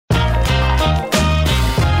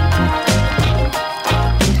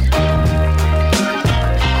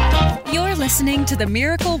listening to the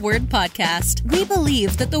Miracle Word Podcast. We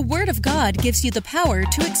believe that the Word of God gives you the power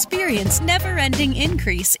to experience never-ending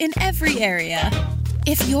increase in every area.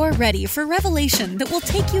 If you're ready for revelation that will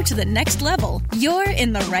take you to the next level, you're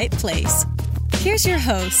in the right place. Here's your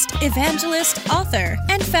host, evangelist, author,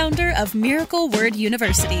 and founder of Miracle Word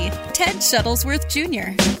University, Ted Shuttlesworth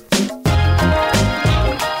Jr.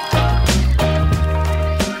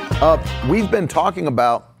 We've been talking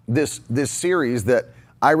about this series that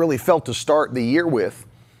I really felt to start the year with,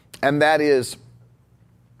 and that is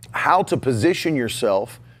how to position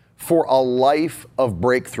yourself for a life of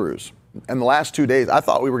breakthroughs. And the last 2 days, I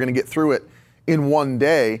thought we were going to get through it in one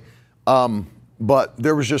day, but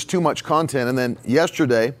there was just too much content. And then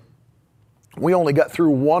yesterday, we only got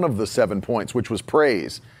through one of the 7 points, which was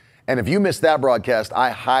praise. And if you missed that broadcast,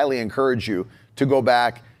 I highly encourage you to go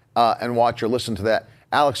back and watch or listen to that.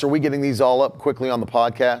 Alex, are we getting these all up quickly on the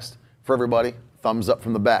podcast for everybody? Thumbs up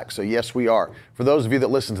from the back. So yes, we are. For those of you that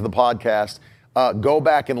listen to the podcast, go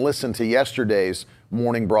back and listen to yesterday's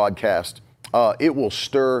morning broadcast. It will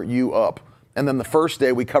stir you up. And then the first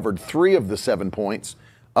day, we covered 3 of the 7 points.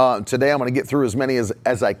 Today, I'm going to get through as many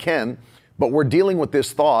as I can. But we're dealing with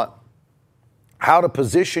this thought, how to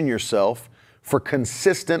position yourself for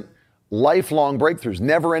consistent, lifelong breakthroughs,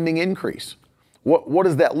 never-ending increase. What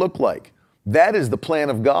does that look like? That is the plan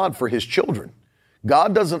of God for His children.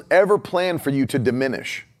 God doesn't ever plan for you to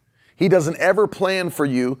diminish. He doesn't ever plan for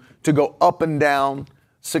you to go up and down,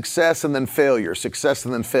 success and then failure, success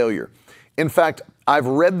and then failure. In fact, I've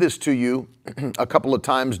read this to you a couple of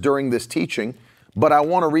times during this teaching, but I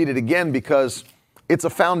want to read it again because it's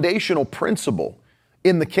a foundational principle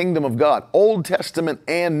in the kingdom of God, Old Testament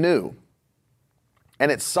and New.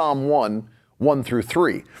 And it's Psalm 1 through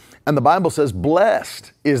 3. And the Bible says,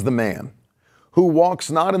 "Blessed is the man who walks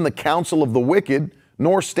not in the counsel of the wicked,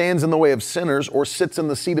 nor stands in the way of sinners, or sits in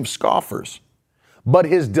the seat of scoffers. But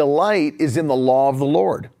his delight is in the law of the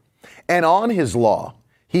Lord. And on his law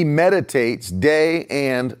he meditates day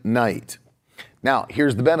and night." Now,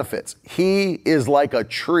 here's the benefits. He is like a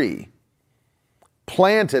tree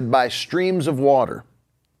planted by streams of water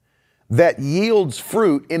that yields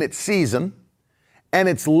fruit in its season, and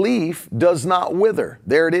its leaf does not wither.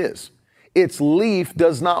 There it is. Its leaf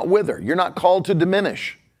does not wither. You're not called to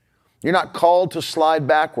diminish. You're not called to slide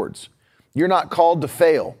backwards. You're not called to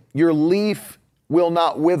fail. Your leaf will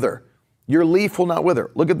not wither. Your leaf will not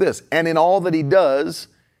wither. Look at this. And in all that he does,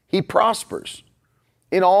 he prospers.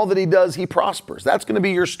 In all that he does, he prospers. That's going to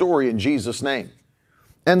be your story in Jesus' name.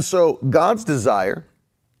 And so God's desire,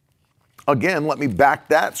 again, let me back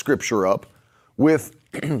that scripture up with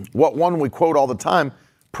what one we quote all the time,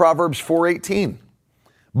 Proverbs 4:18.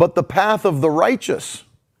 "But the path of the righteous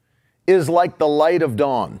is like the light of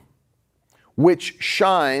dawn, which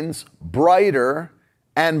shines brighter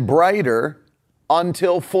and brighter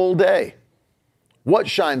until full day." What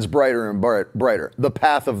shines brighter and brighter? The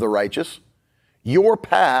path of the righteous. Your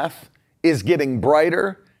path is getting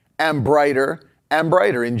brighter and brighter and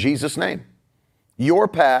brighter in Jesus' name. Your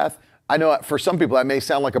path, I know for some people I may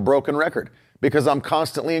sound like a broken record because I'm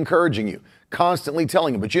constantly encouraging you, constantly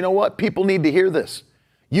telling you, but you know what? People need to hear this.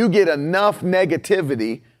 You get enough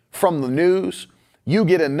negativity from the news. You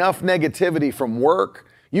get enough negativity from work.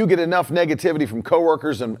 You get enough negativity from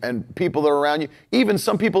coworkers and people that are around you. Even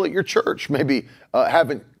some people at your church maybe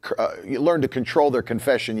haven't learned to control their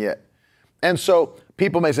confession yet. And so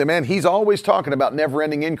people may say, man, he's always talking about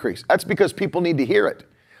never-ending increase. That's because people need to hear it.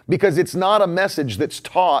 Because it's not a message that's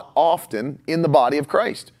taught often in the body of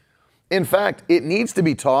Christ. In fact, it needs to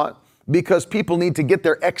be taught because people need to get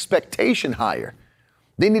their expectation higher.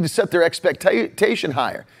 They need to set their expectation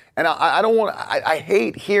higher. And I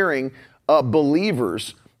hate hearing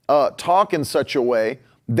believers talk in such a way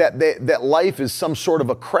that life is some sort of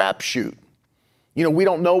a crapshoot. You know, we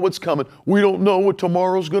don't know what's coming. We don't know what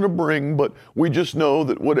tomorrow's going to bring, but we just know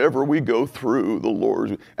that whatever we go through, the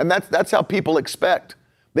Lord. And that's how people expect.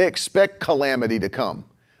 They expect calamity to come.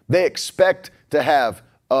 They expect to have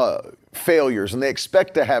failures, and they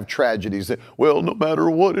expect to have tragedies. That, well, no matter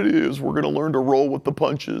what it is, we're going to learn to roll with the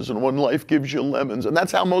punches, and when life gives you lemons. And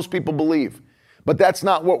that's how most people believe. But that's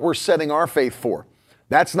not what we're setting our faith for.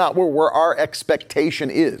 That's not where our expectation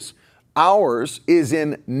is. Ours is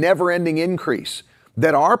in never-ending increase.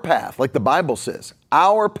 That our path, like the Bible says,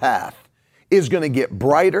 our path is going to get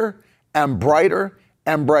brighter and brighter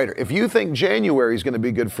and brighter. If you think January is going to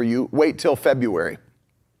be good for you, wait till February.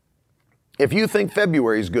 If you think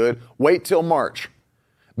February is good, wait till March.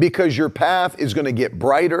 Because your path is going to get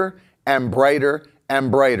brighter and brighter and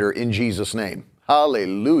brighter in Jesus' name.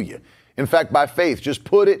 Hallelujah. In fact, by faith, just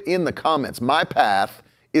put it in the comments. My path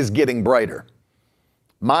is getting brighter.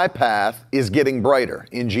 My path is getting brighter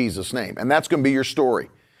in Jesus' name. And that's going to be your story.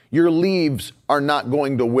 Your leaves are not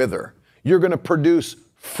going to wither. You're going to produce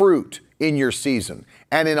fruit in your season.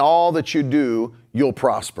 And in all that you do, you'll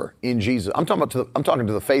prosper in Jesus. I'm talking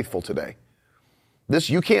to the faithful today.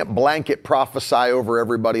 You can't blanket prophesy over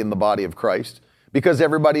everybody in the body of Christ because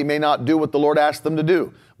everybody may not do what the Lord asked them to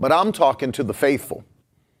do. But I'm talking to the faithful.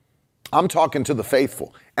 I'm talking to the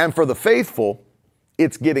faithful. And for the faithful,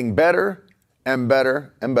 it's getting better and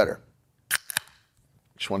better and better.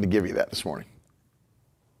 Just wanted to give you that this morning.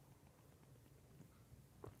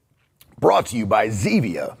 Brought to you by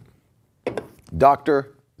Zevia,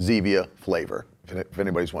 Dr. Zevia flavor, if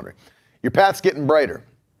anybody's wondering. Your path's getting brighter.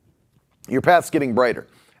 Your path's getting brighter.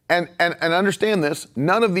 And understand this,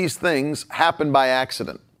 none of these things happen by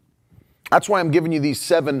accident. That's why I'm giving you these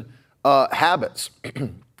 7 habits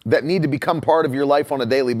that need to become part of your life on a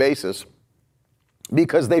daily basis,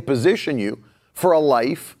 because they position you for a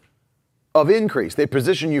life of increase. They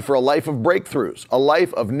position you for a life of breakthroughs, a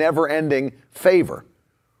life of never-ending favor.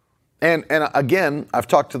 And again, I've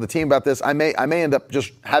talked to the team about this. I may end up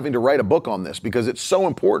just having to write a book on this because it's so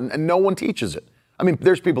important and no one teaches it. I mean,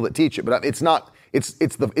 there's people that teach it, but it's not. It's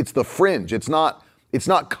the fringe. It's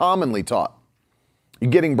not commonly taught.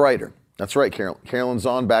 You're getting brighter. That's right, Carol. Carolyn's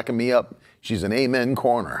on backing me up. She's an amen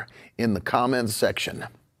corner in the comments section.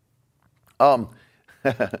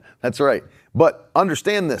 That's right. But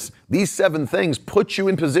understand this. These 7 things put you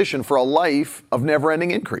in position for a life of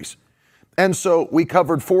never-ending increase. And so we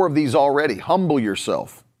covered 4 of these already. Humble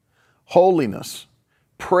yourself, holiness,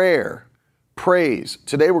 prayer, praise.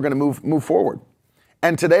 Today we're going to move forward.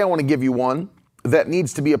 And today I want to give you one that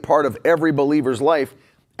needs to be a part of every believer's life,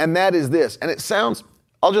 and that is this. And it sounds,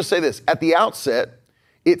 I'll just say this, at the outset,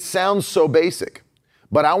 it sounds so basic,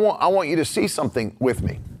 but I want you to see something with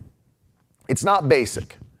me. It's not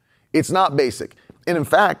basic. It's not basic. And in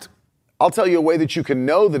fact, I'll tell you a way that you can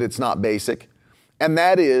know that it's not basic, and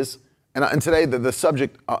that is, and today the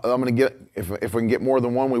subject, I'm going to get, if we can get more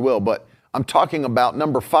than one, we will, but I'm talking about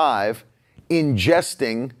number 5,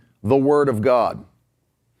 ingesting the Word of God.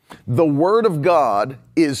 The Word of God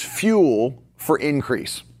is fuel for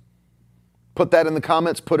increase. Put that in the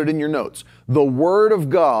comments, put it in your notes. The Word of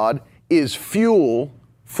God is fuel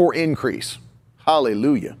for increase.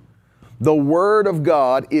 Hallelujah. The Word of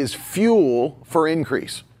God is fuel for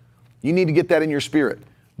increase. You need to get that in your spirit.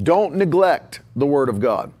 Don't neglect the Word of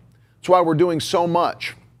God. That's why we're doing so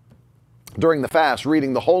much during the fast,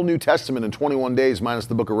 reading the whole New Testament in 21 days minus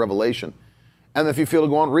the book of Revelation. And if you feel to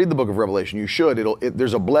go on, read the book of Revelation. You should.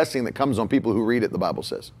 There's a blessing that comes on people who read it, the Bible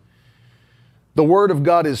says. The Word of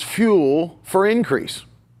God is fuel for increase.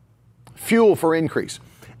 Fuel for increase.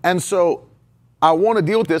 And so I want to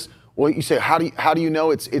deal with this. Well, you say, how do you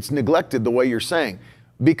know it's neglected the way you're saying?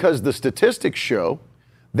 Because the statistics show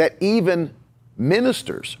that even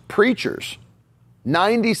ministers, preachers,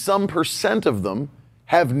 90-some% of them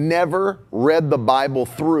have never read the Bible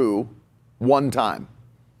through one time.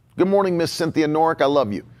 Good morning, Miss Cynthia Norick. I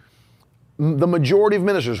love you. The majority of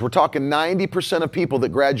ministers, we're talking 90% of people that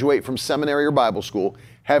graduate from seminary or Bible school,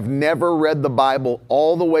 have never read the Bible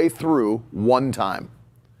all the way through one time.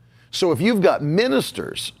 So if you've got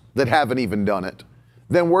ministers that haven't even done it,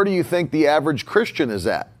 then where do you think the average Christian is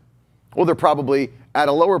at? Well, they're probably at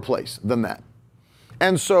a lower place than that.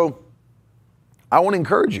 And so I want to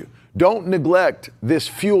encourage you, don't neglect this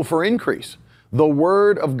fuel for increase, the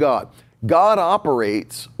Word of God. God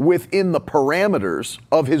operates within the parameters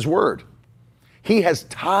of His Word. He has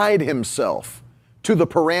tied Himself to the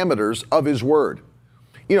parameters of His Word.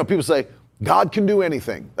 You know, people say, God can do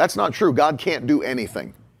anything. That's not true. God can't do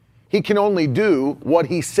anything. He can only do what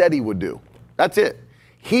He said He would do. That's it.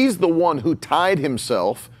 He's the one who tied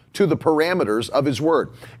Himself to the parameters of His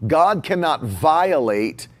Word. God cannot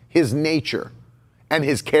violate His nature and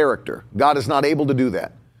His character. God is not able to do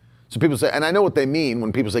that. So people say, and I know what they mean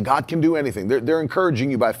when people say God can do anything. They're encouraging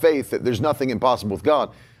you by faith that there's nothing impossible with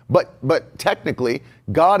God. But technically,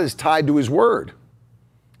 God is tied to His Word.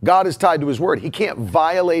 God is tied to His Word. He can't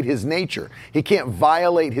violate His nature. He can't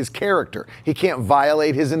violate His character. He can't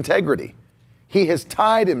violate His integrity. He has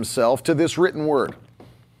tied Himself to this written Word.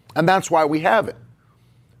 And that's why we have it.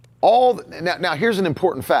 Now here's an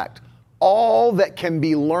important fact. All that can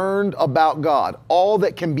be learned about God, all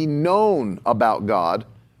that can be known about God,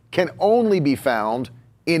 can only be found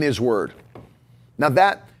in His Word. Now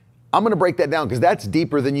I'm going to break that down because that's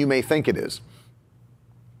deeper than you may think it is.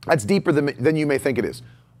 That's deeper than you may think it is.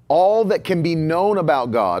 All that can be known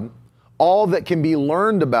about God, all that can be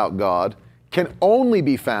learned about God, can only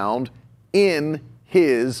be found in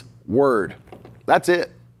His Word. That's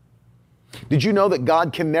it. Did you know that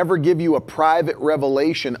God can never give you a private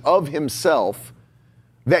revelation of himself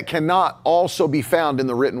that cannot also be found in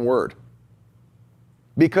the written word?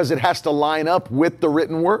 Because it has to line up with the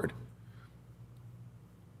written word.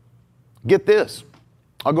 Get this.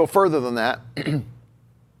 I'll go further than that.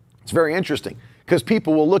 It's very interesting because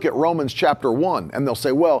people will look at Romans chapter 1 and they'll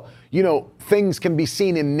say, well, you know, things can be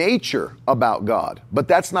seen in nature about God. But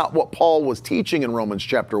that's not what Paul was teaching in Romans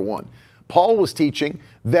chapter 1. Paul was teaching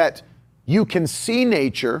that you can see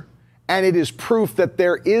nature and it is proof that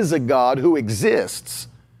there is a God who exists,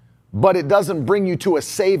 but it doesn't bring you to a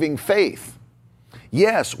saving faith.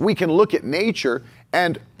 Yes, we can look at nature,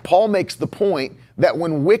 and Paul makes the point that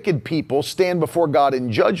when wicked people stand before God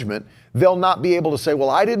in judgment, they'll not be able to say, well,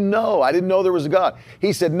 I didn't know there was a God.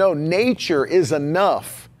 He said, no, nature is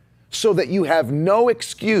enough so that you have no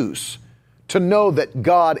excuse to know that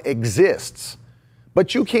God exists.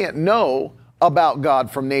 But you can't know about God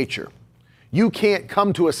from nature. You can't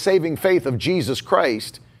come to a saving faith of Jesus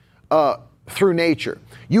Christ through nature.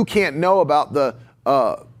 You can't know about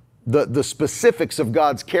the specifics of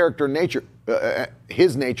God's character and nature,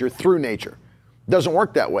 his nature through nature. Doesn't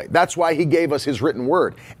work that way. That's why he gave us his written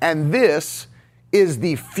word. And this is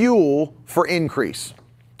the fuel for increase.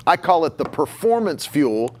 I call it the performance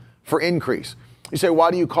fuel for increase. You say,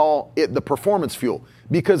 why do you call it the performance fuel?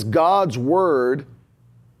 Because God's word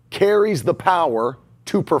carries the power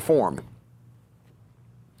to perform.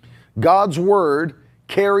 God's word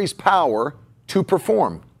carries power to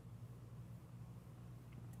perform.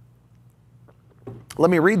 Let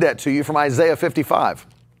me read that to you from Isaiah 55.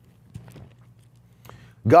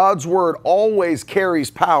 God's word always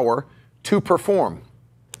carries power to perform.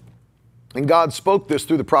 And God spoke this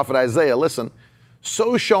through the prophet Isaiah. Listen,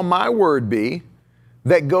 so shall my word be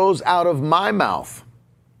that goes out of my mouth.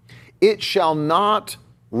 It shall not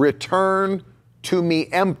return to me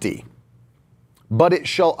empty, but it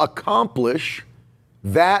shall accomplish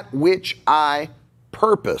that which I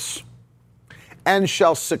purpose, and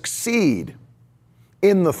shall succeed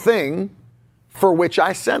in the thing for which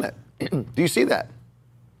I sent it. Do you see that?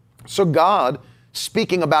 So God,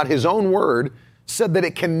 speaking about his own word, said that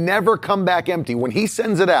it can never come back empty. When he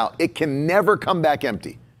sends it out, it can never come back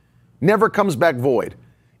empty. Never comes back void.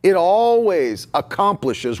 It always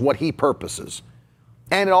accomplishes what he purposes.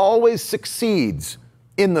 And it always succeeds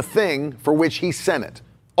in the thing for which he sent it.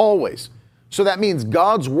 Always. So that means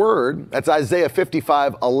God's word, that's Isaiah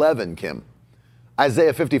 55:11, Kim.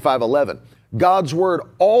 Isaiah 55:11. God's word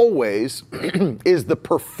always is the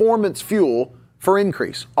performance fuel for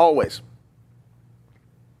increase. Always.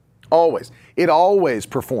 Always. It always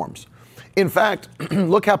performs. In fact,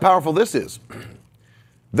 look how powerful this is.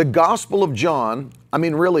 The Gospel of John, I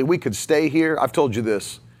mean, really, we could stay here. I've told you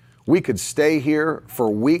this. We could stay here for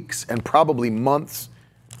weeks and probably months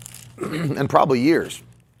and probably years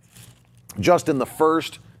just in the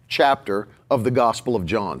first chapter of the Gospel of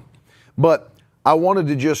John. But I wanted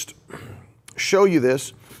to just show you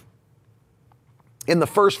this in the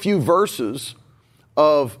first few verses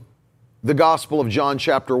of the Gospel of John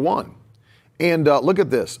chapter 1. And look at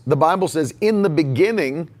this. The Bible says, in the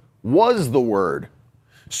beginning was the Word.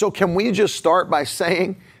 So can we just start by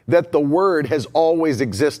saying that the Word has always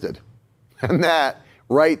existed? And that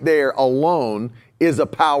right there alone is a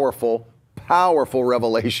powerful, powerful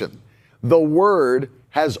revelation. The Word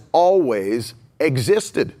has always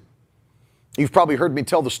existed. You've probably heard me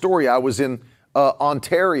tell the story. I was in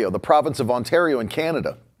Ontario, the province of Ontario in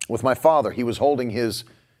Canada, with my father. He was holding his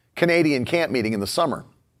Canadian camp meeting in the summer.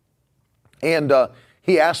 And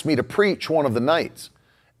he asked me to preach one of the nights.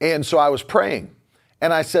 And so I was praying.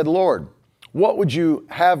 And I said, Lord, what would you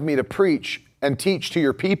have me to preach and teach to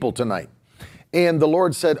your people tonight? And the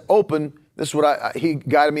Lord said, open, this is what he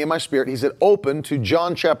guided me in my spirit. He said, open to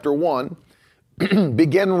John chapter 1,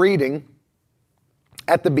 begin reading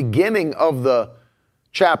at the beginning of the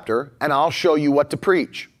chapter, and I'll show you what to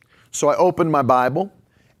preach. So I opened my Bible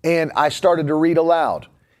and I started to read aloud.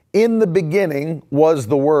 In the beginning was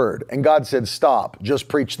the Word. And God said, stop, just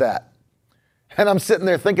preach that. And I'm sitting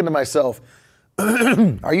there thinking to myself,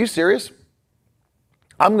 are you serious?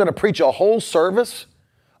 I'm going to preach a whole service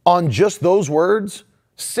on just those words,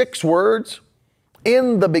 6 words.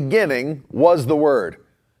 In the beginning was the Word.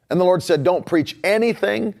 And the Lord said, don't preach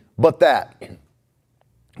anything but that.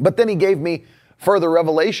 But then he gave me further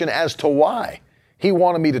revelation as to why he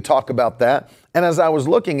wanted me to talk about that. And as I was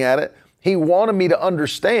looking at it, he wanted me to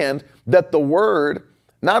understand that the Word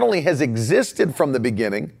not only has existed from the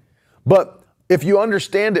beginning, but if you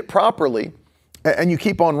understand it properly, and you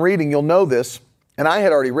keep on reading, you'll know this. And I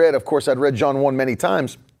had already read, of course, I'd read John 1 many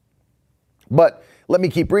times. But let me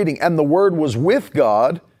keep reading. And the Word was with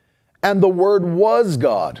God, And the Word was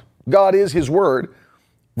God. God is His Word.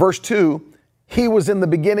 Verse 2, He was in the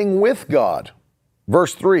beginning with God.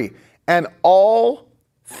 Verse 3, and all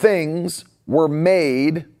things were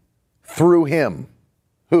made through Him.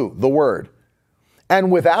 Who? The Word.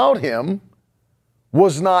 And without Him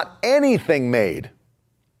was not anything made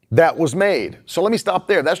that was made. So let me stop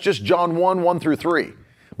there. That's just John 1 through 3.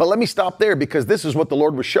 But let me stop there because this is what the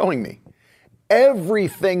Lord was showing me.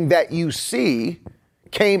 Everything that you see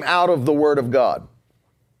came out of the Word of God.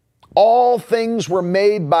 All things were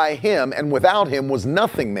made by Him, and without Him was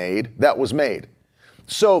nothing made that was made.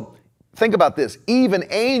 So think about this. Even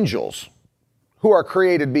angels, who are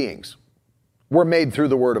created beings, were made through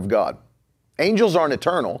the Word of God. Angels aren't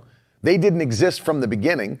eternal. They didn't exist from the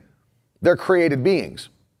beginning. They're created beings.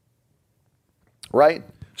 Right?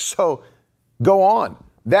 So go on.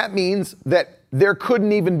 That means that there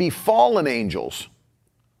couldn't even be fallen angels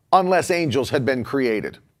unless angels had been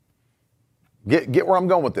created. Get where I'm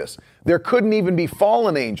going with this. There couldn't even be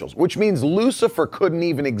fallen angels, which means Lucifer couldn't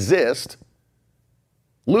even exist.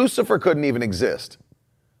 Lucifer couldn't even exist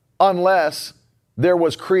unless there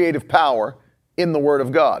was creative power in the Word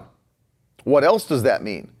of God. What else does that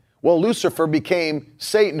mean? Well, Lucifer became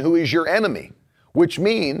Satan, who is your enemy, which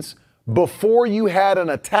means before you had an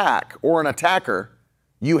attack or an attacker,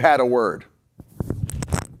 you had a word.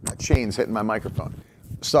 That chain's hitting my microphone.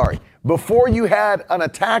 Sorry. Before you had an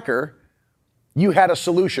attacker, you had a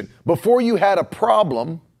solution. Before you had a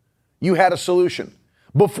problem, you had a solution.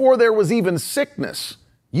 Before there was even sickness,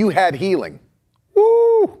 you had healing.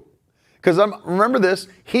 Woo! Because remember this,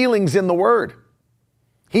 healing's in the Word.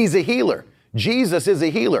 He's a healer. Jesus is a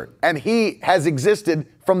healer, and He has existed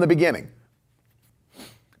from the beginning.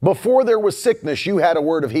 Before there was sickness, you had a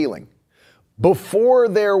word of healing. Before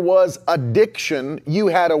there was addiction, you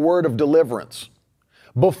had a word of deliverance.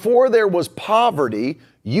 Before there was poverty,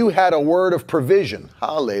 you had a word of provision.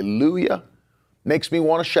 Hallelujah. Makes me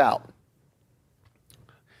want to shout.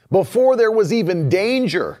 Before there was even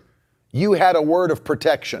danger, you had a word of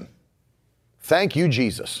protection. Thank you,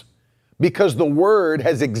 Jesus. Because the Word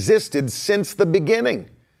has existed since the beginning.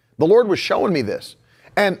 The Lord was showing me this.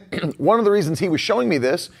 And one of the reasons He was showing me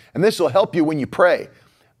this, and this will help you when you pray,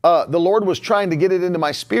 the Lord was trying to get it into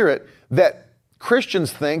my spirit that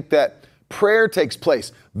Christians think that prayer takes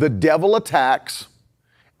place. The devil attacks,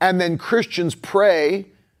 and then Christians pray,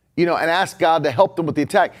 and ask God to help them with the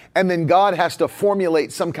attack. And then God has to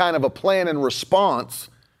formulate some kind of a plan and response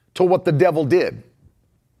to what the devil did.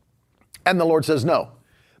 And the Lord says, no.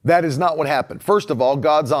 That is not what happened. First of all,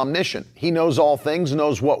 God's omniscient. He knows all things,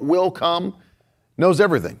 knows what will come, knows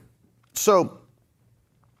everything. So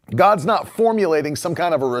God's not formulating some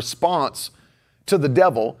kind of a response to the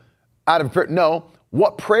devil out of prayer. No,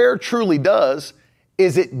 what prayer truly does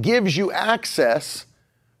is it gives you access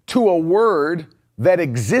to a word that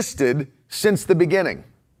existed since the beginning.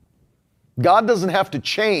 God doesn't have to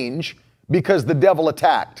change because the devil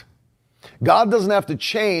attacked. God doesn't have to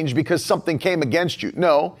change because something came against you.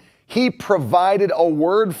 No, He provided a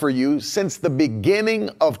word for you since the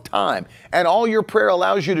beginning of time. And all your prayer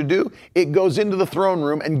allows you to do, it goes into the throne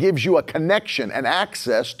room and gives you a connection and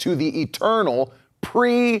access to the eternal,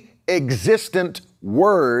 pre-existent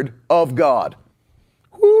Word of God.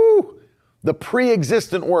 Woo! The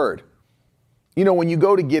pre-existent Word. When you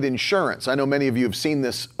go to get insurance, I know many of you have seen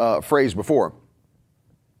this phrase before.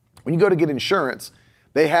 When you go to get insurance,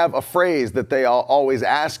 they have a phrase that they always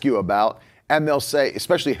ask you about, and they'll say,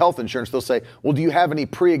 especially health insurance, they'll say, well, do you have any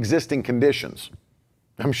pre-existing conditions?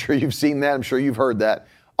 I'm sure you've seen that. I'm sure you've heard that.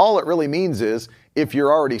 All it really means is, if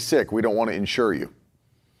you're already sick, we don't want to insure you.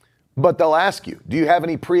 But they'll ask you, do you have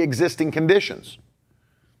any pre-existing conditions?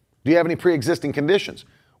 Do you have any pre-existing conditions?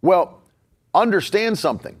 Well, understand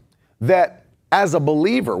something, that as a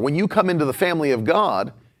believer, when you come into the family of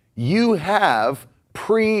God, you have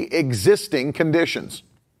pre-existing conditions.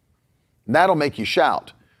 That'll make you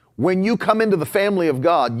shout. When you come into the family of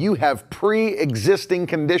God, you have pre-existing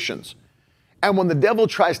conditions. And when the devil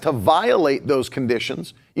tries to violate those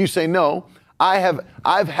conditions, you say, no,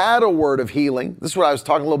 I've had a word of healing. This is what I was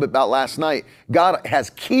talking a little bit about last night. God has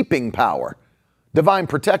keeping power, divine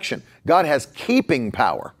protection. God has keeping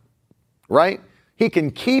power, right? He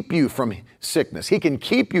can keep you from sickness. He can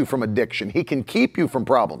keep you from addiction. He can keep you from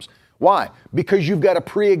problems. Why? Because you've got a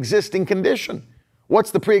pre-existing condition.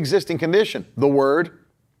 What's the pre-existing condition? The Word.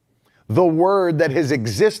 The Word that has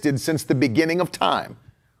existed since the beginning of time.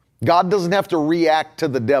 God doesn't have to react to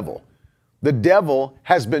the devil. The devil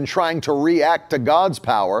has been trying to react to God's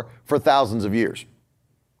power for thousands of years.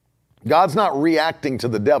 God's not reacting to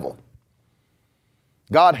the devil.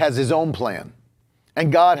 God has His own plan.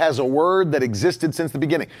 And God has a word that existed since the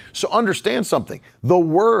beginning. So understand something. The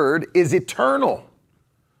word is eternal.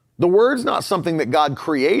 The word's not something that God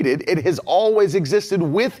created. It has always existed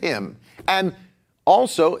with him. And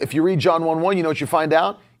also, if you read John 1:1, you know what you find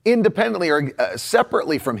out? Independently or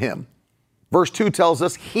separately from him. Verse 2 tells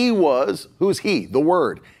us he was, who's he? The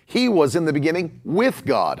Word. He was in the beginning with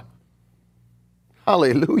God.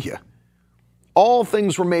 Hallelujah. All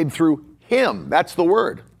things were made through him. That's the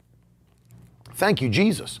Word. Thank you,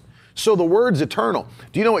 Jesus. So the Word's eternal.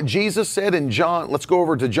 Do you know what Jesus said in John? Let's go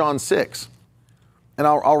over to John 6, and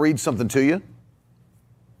I'll read something to you.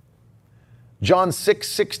 John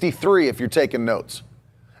 6:63, if you're taking notes.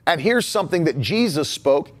 And here's something that Jesus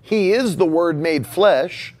spoke. He is the Word made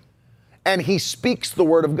flesh, and he speaks the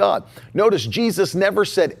Word of God. Notice Jesus never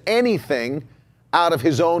said anything out of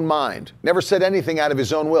his own mind, never said anything out of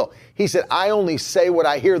his own will. He said, I only say what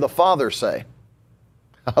I hear the Father say.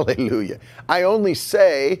 Hallelujah. I only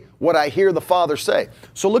say what I hear the Father say.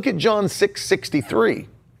 So look at John 6:63.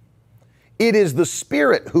 It is the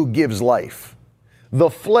Spirit who gives life.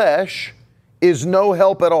 The flesh is no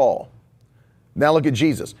help at all. Now look at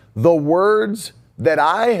Jesus. The words that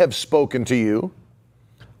I have spoken to you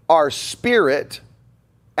are spirit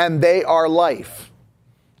and they are life.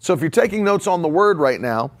 So if you're taking notes on the word right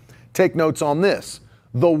now, take notes on this.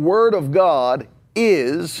 The Word of God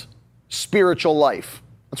is spiritual life.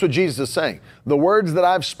 That's what Jesus is saying. The words that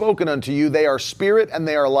I've spoken unto you, they are spirit and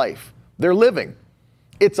they are life. They're living.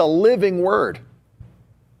 It's a living word.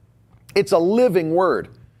 It's a living word.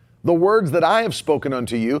 The words that I have spoken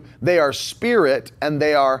unto you, they are spirit and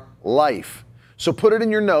they are life. So put it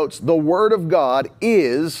in your notes. The Word of God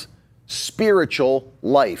is spiritual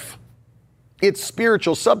life. It's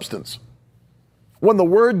spiritual substance. When the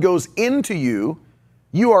Word goes into you,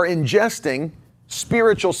 you are ingesting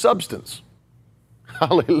spiritual substance.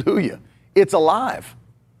 Hallelujah. It's alive.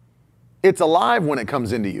 It's alive when it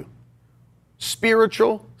comes into you.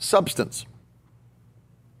 Spiritual substance.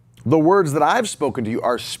 The words that I've spoken to you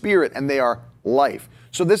are spirit and they are life.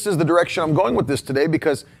 So this is the direction I'm going with this today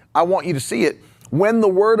because I want you to see it. When the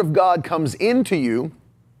Word of God comes into you,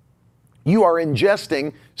 you are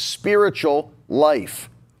ingesting spiritual life.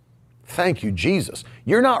 Thank you, Jesus.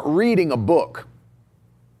 You're not reading a book.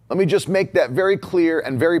 Let me just make that very clear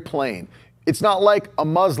and very plain. It's not like a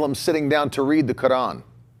Muslim sitting down to read the Quran.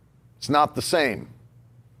 It's not the same.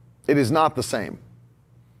 It is not the same.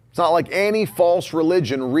 It's not like any false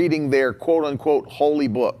religion reading their quote-unquote holy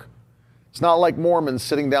book. It's not like Mormons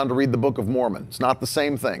sitting down to read the Book of Mormon. It's not the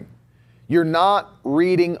same thing. You're not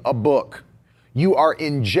reading a book. You are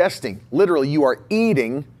ingesting, literally, you are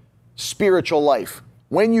eating spiritual life.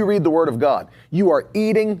 When you read the Word of God, you are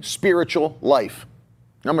eating spiritual life.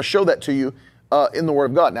 I'm going to show that to you in the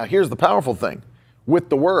Word of God. Now, here's the powerful thing with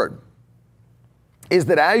the Word, is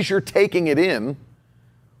that as you're taking it in,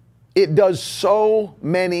 it does so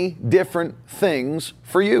many different things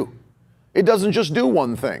for you. It doesn't just do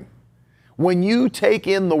one thing. When you take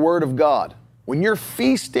in the Word of God, when you're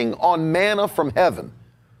feasting on manna from heaven,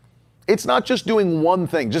 it's not just doing one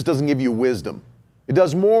thing, it just doesn't give you wisdom. It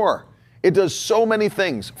does more. It does so many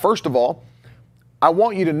things. First of all, I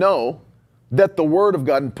want you to know that the Word of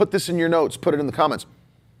God, and put this in your notes, put it in the comments,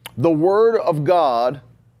 the Word of God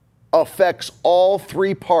affects all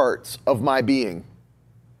three parts of my being.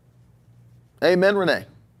 Amen, Renee.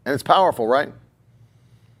 And it's powerful, right?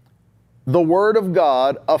 The Word of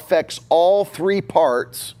God affects all three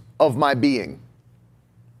parts of my being.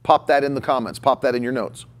 Pop that in the comments. Pop that in your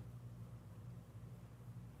notes.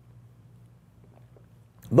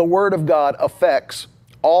 The Word of God affects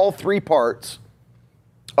all three parts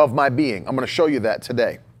of my being. I'm going to show you that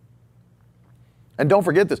today. And don't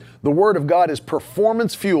forget this. The Word of God is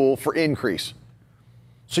performance fuel for increase.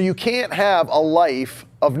 So you can't have a life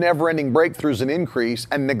of never-ending breakthroughs and increase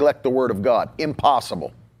and neglect the Word of God.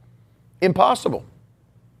 Impossible. Impossible.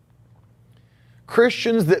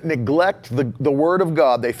 Christians that neglect the Word of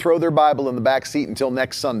God, they throw their Bible in the back seat until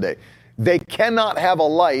next Sunday. They cannot have a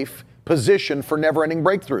life positioned for never-ending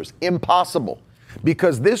breakthroughs. Impossible.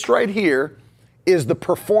 Because this right here is the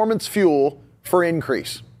performance fuel for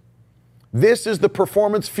increase. This is the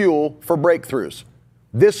performance fuel for breakthroughs.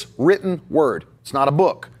 This written Word. It's not a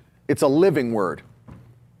book. It's a living Word.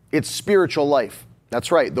 It's spiritual life.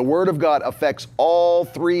 That's right. The Word of God affects all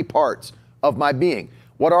three parts of my being.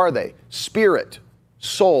 What are they? Spirit,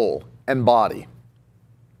 soul, and body.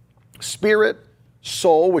 Spirit,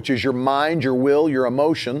 soul, which is your mind, your will, your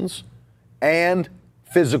emotions, and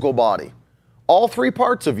physical body. All three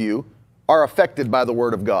parts of you are affected by the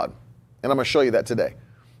Word of God. And I'm going to show you that today.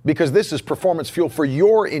 Because this is performance fuel for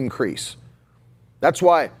your increase. That's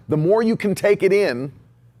why the more you can take it in,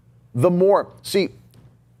 the more. See,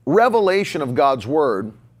 revelation of God's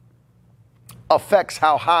word affects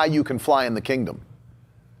how high you can fly in the kingdom.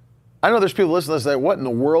 I know there's people listening to this that say, what in the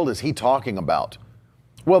world is he talking about?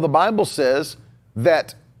 Well, the Bible says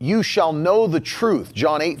that you shall know the truth,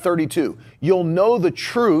 John 8:32. You'll know the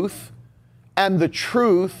truth, and the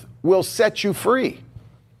truth will set you free.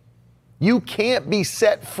 You can't be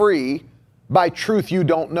set free by truth you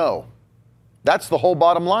don't know. That's the whole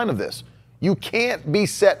bottom line of this. You can't be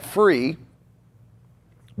set free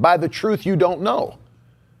by the truth you don't know,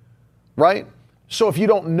 right? So if you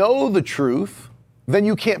don't know the truth, then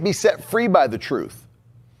you can't be set free by the truth.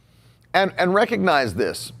 And recognize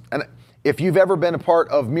this. And if you've ever been a part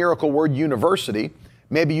of Miracle Word University,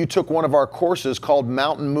 maybe you took one of our courses called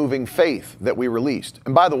Mountain Moving Faith that we released.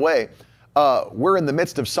 And by the way, we're in the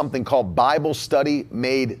midst of something called Bible Study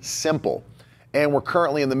Made Simple. And we're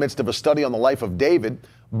currently in the midst of a study on the life of David,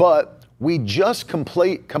 but we just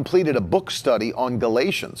completed a book study on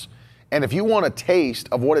Galatians. And if you want a taste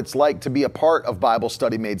of what it's like to be a part of Bible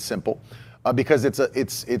Study Made Simple, because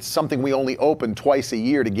it's something we only open twice a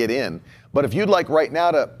year to get in. But if you'd like right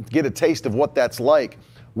now to get a taste of what that's like,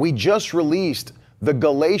 we just released the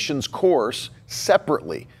Galatians course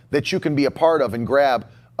separately that you can be a part of and grab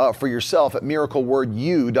for yourself at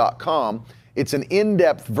miraclewordu.com. It's an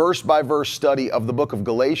in-depth verse-by-verse study of the book of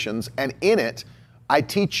Galatians, and in it, I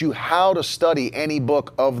teach you how to study any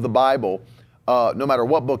book of the Bible, no matter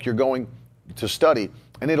what book you're going to study,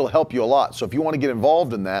 and it'll help you a lot. So if you want to get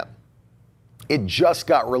involved in that, it just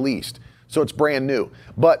got released, so it's brand new.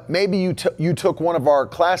 But maybe you took one of our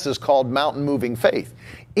classes called Mountain Moving Faith.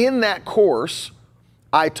 In that course,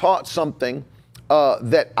 I taught something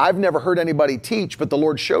that I've never heard anybody teach, but the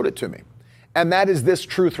Lord showed it to me. And that is this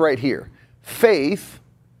truth right here. Faith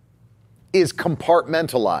is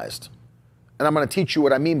compartmentalized. And I'm going to teach you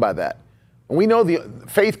what I mean by that. We know the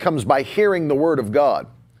faith comes by hearing the Word of God.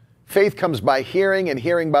 Faith comes by hearing, and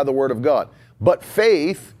hearing by the Word of God. But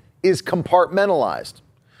faith is compartmentalized.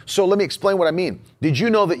 So let me explain what I mean. Did you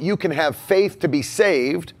know that you can have faith to be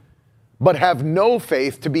saved, but have no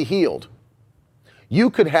faith to be healed? You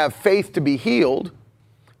could have faith to be healed,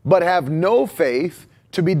 but have no faith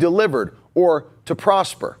to be delivered or to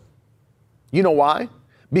prosper. You know why?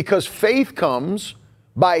 Because faith comes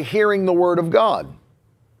by hearing the Word of God.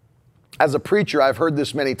 As a preacher, I've heard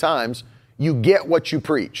this many times, you get what you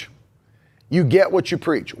preach. You get what you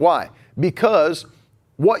preach. Why? Because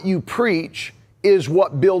what you preach is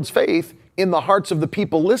what builds faith in the hearts of the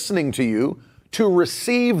people listening to you to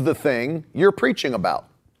receive the thing you're preaching about.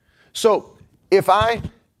 So if I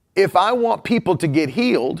want people to get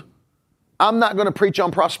healed, I'm not going to preach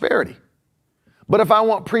on prosperity. But if I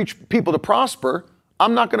want people to prosper,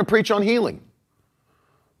 I'm not going to preach on healing,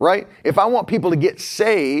 right? If I want people to get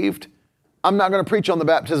saved, I'm not going to preach on the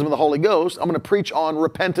baptism of the Holy Ghost. I'm going to preach on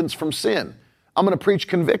repentance from sin. I'm going to preach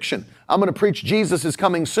conviction. I'm going to preach Jesus is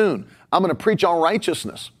coming soon. I'm going to preach on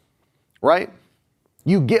righteousness, right?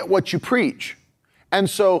 You get what you preach. And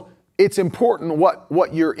so it's important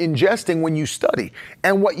what you're ingesting when you study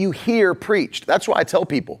and what you hear preached. That's why I tell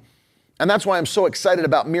people, and that's why I'm so excited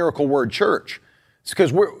about Miracle Word Church. It's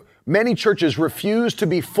because many churches refuse to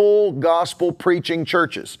be full gospel preaching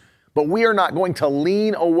churches, but we are not going to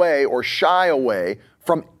lean away or shy away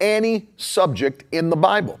from any subject in the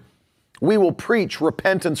Bible. We will preach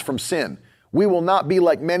repentance from sin. We will not be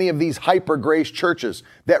like many of these hyper-grace churches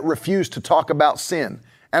that refuse to talk about sin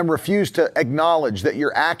and refuse to acknowledge that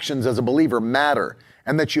your actions as a believer matter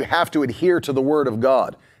and that you have to adhere to the Word of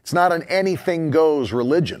God. It's not an anything goes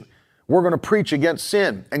religion. We're going to preach against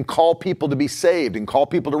sin and call people to be saved and call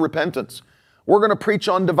people to repentance. We're going to preach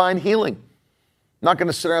on divine healing. I'm not going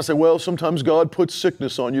to sit around and say, well, sometimes God puts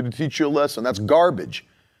sickness on you to teach you a lesson. That's garbage.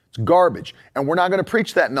 It's garbage. And we're not going to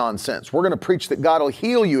preach that nonsense. We're going to preach that God will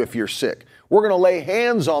heal you if you're sick. We're going to lay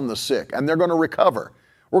hands on the sick and they're going to recover.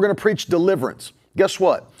 We're going to preach deliverance. Guess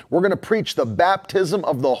what? We're going to preach the baptism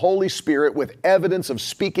of the Holy Spirit with evidence of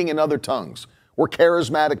speaking in other tongues. We're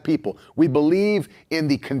charismatic people. We believe in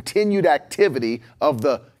the continued activity of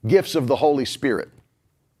the gifts of the Holy Spirit.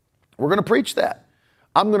 We're going to preach that.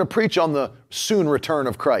 I'm going to preach on the soon return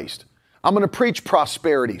of Christ. I'm going to preach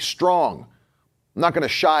prosperity, strong. I'm not going to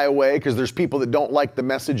shy away because there's people that don't like the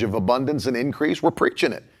message of abundance and increase. We're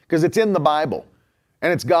preaching it because it's in the Bible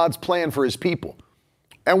and it's God's plan for His people.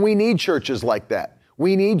 And we need churches like that.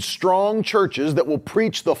 We need strong churches that will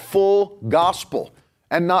preach the full gospel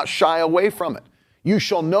and not shy away from it. You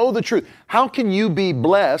shall know the truth. How can you be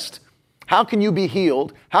blessed? How can you be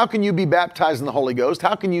healed? How can you be baptized in the Holy Ghost?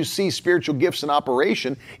 How can you see spiritual gifts in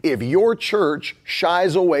operation if your church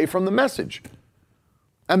shies away from the message?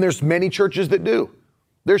 And there's many churches that do.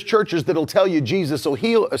 There's churches that'll tell you Jesus will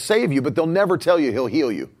save you, but they'll never tell you he'll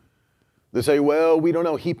heal you. They say, well, we don't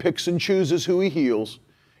know. He picks and chooses who he heals.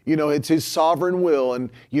 It's his sovereign will, and,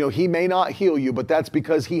 he may not heal you, but that's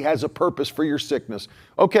because he has a purpose for your sickness.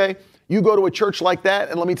 Okay, you go to a church like that,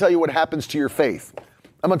 and let me tell you what happens to your faith.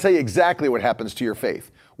 I'm going to tell you exactly what happens to your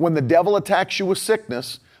faith. When the devil attacks you with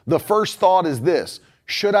sickness, the first thought is this: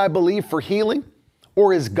 should I believe for healing,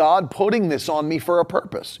 or is God putting this on me for a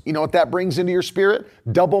purpose? You know what that brings into your spirit?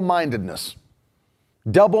 Double-mindedness.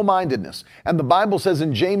 Double-mindedness. And the Bible says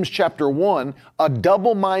in James chapter 1, a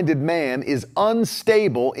double-minded man is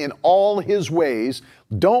unstable in all his ways.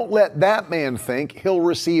 Don't let that man think he'll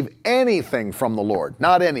receive anything from the Lord.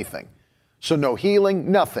 Not anything. So no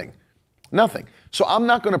healing, nothing. Nothing. So I'm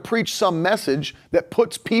not going to preach some message that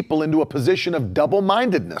puts people into a position of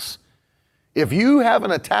double-mindedness. If you have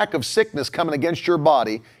an attack of sickness coming against your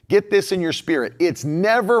body, get this in your spirit. It's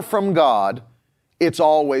never from God. It's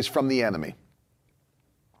always from the enemy.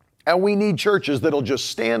 And we need churches that'll just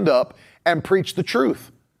stand up and preach the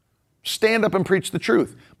truth. Stand up and preach the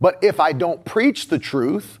truth. But if I don't preach the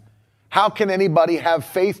truth, how can anybody have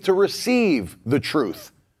faith to receive the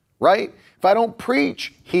truth? Right? If I don't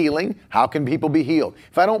preach healing, how can people be healed?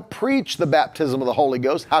 If I don't preach the baptism of the Holy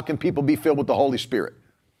Ghost, how can people be filled with the Holy Spirit?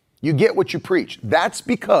 You get what you preach. That's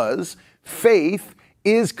because faith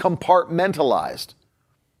is compartmentalized.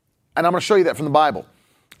 And I'm going to show you that from the Bible.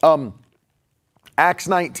 Acts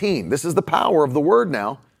 19. This is the power of the word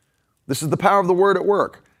now. This is the power of the word at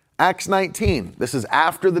work. Acts 19. This is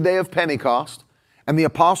after the day of Pentecost. And the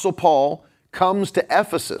Apostle Paul comes to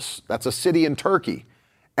Ephesus. That's a city in Turkey.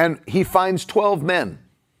 And he finds 12 men.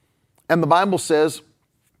 And the Bible says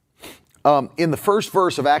in the first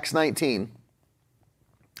verse of Acts 19,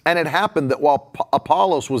 and it happened that while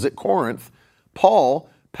Apollos was at Corinth, Paul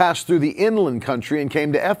passed through the inland country and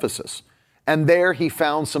came to Ephesus. And there he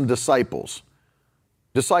found some disciples.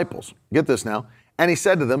 Disciples, get this now. And he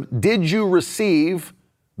said to them, did you receive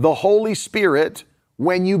the Holy Spirit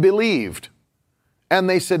when you believed? And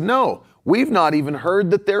they said, no, we've not even heard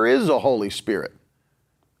that there is a Holy Spirit.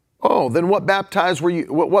 Oh, then what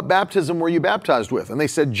baptism were you baptized with? And they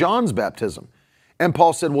said, John's baptism. And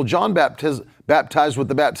Paul said, well, John baptized with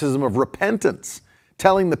the baptism of repentance,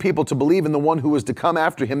 telling the people to believe in the one who was to come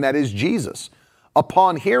after him, that is Jesus.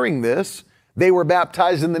 Upon hearing this, they were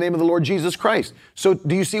baptized in the name of the Lord Jesus Christ. So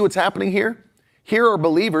do you see what's happening here? Here are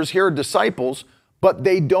believers, here are disciples, but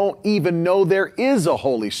they don't even know there is a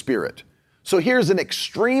Holy Spirit. So here's an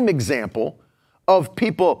extreme example of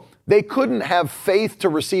people, they couldn't have faith to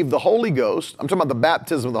receive the Holy Ghost. I'm talking about the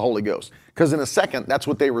baptism of the Holy Ghost, because in a second, that's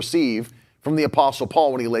what they receive from the Apostle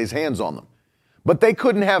Paul when he lays hands on them. But they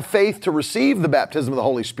couldn't have faith to receive the baptism of the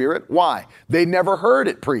Holy Spirit. Why? They never heard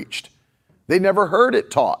it preached. They never heard it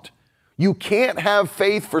taught. You can't have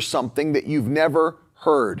faith for something that you've never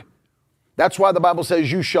heard. That's why the Bible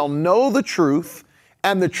says you shall know the truth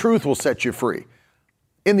and the truth will set you free.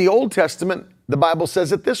 In the Old Testament, the Bible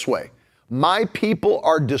says it this way: my people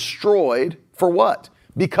are destroyed for what?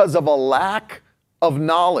 Because of a lack of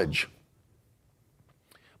knowledge.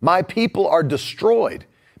 My people are destroyed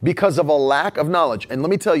because of a lack of knowledge. And let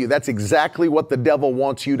me tell you, that's exactly what the devil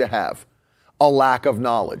wants you to have. A lack of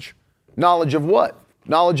knowledge. Knowledge of what?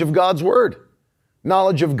 Knowledge of God's word.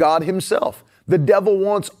 Knowledge of God himself. The devil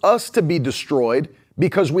wants us to be destroyed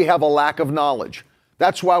because we have a lack of knowledge.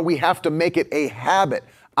 That's why we have to make it a habit.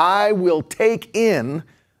 I will take in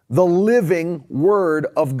the living word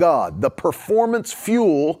of God, the performance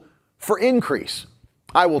fuel for increase.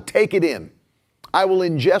 I will take it in. I will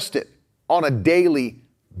ingest it on a daily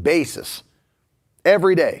basis.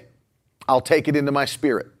 Every day, I'll take it into my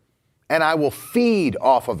spirit and I will feed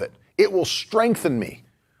off of it. It will strengthen me.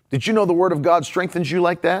 Did you know the word of God strengthens you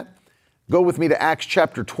like that? Go with me to Acts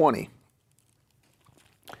chapter 20.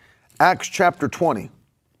 Acts chapter 20.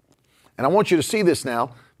 And I want you to see this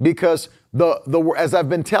now, because as I've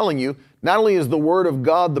been telling you, not only is the word of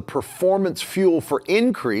God the performance fuel for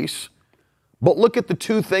increase, but look at the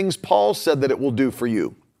two things Paul said that it will do for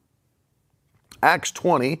you. Acts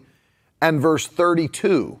 20 and verse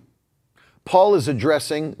 32. Paul is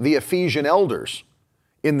addressing the Ephesian elders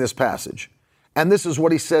in this passage. And this is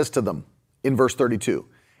what he says to them in verse 32.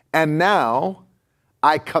 And now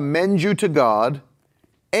I commend you to God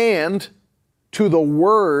and to the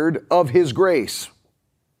word of his grace.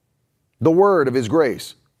 The word of his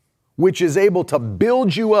grace, which is able to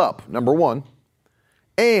build you up, number one,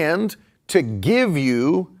 and to give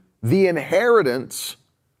you the inheritance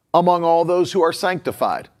among all those who are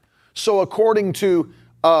sanctified. So according to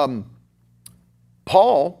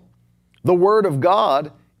Paul, the word of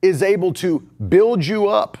God is able to build you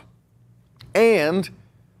up and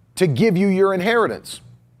to give you your inheritance.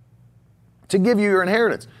 To give you your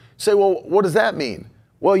inheritance. Say, well, what does that mean?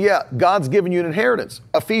 Well, yeah, God's given you an inheritance.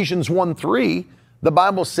 Ephesians 1:3, the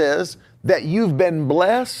Bible says that you've been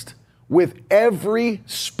blessed with every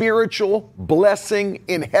spiritual blessing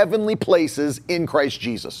in heavenly places in Christ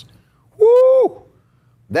Jesus. Woo!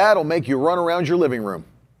 That'll make you run around your living room.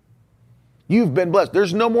 You've been blessed.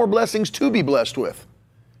 There's no more blessings to be blessed with.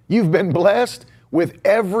 You've been blessed with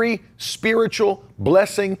every spiritual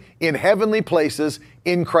blessing in heavenly places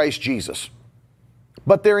in Christ Jesus.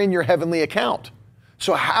 But they're in your heavenly account.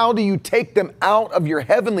 So how do you take them out of your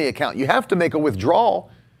heavenly account? You have to make a withdrawal.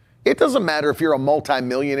 It doesn't matter if you're a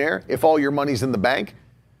multimillionaire, if all your money's in the bank.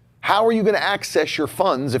 How are you going to access your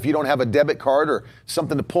funds if you don't have a debit card or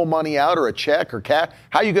something to pull money out or a check or cash?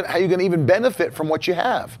 How are you going to even benefit from what you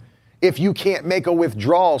have if you can't make a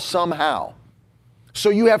withdrawal somehow? So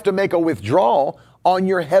you have to make a withdrawal on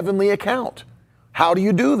your heavenly account. How do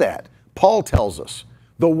you do that? Paul tells us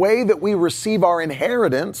the way that we receive our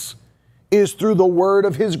inheritance is through the word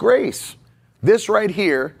of his grace. This right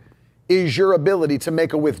here is your ability to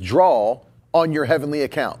make a withdrawal on your heavenly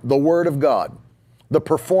account. The word of God, the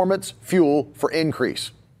performance fuel for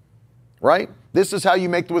increase, right? This is how you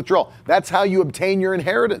make the withdrawal. That's how you obtain your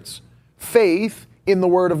inheritance. Faith in the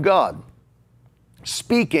word of God,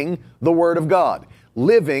 speaking the word of God,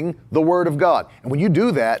 living the word of God. And when you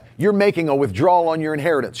do that, you're making a withdrawal on your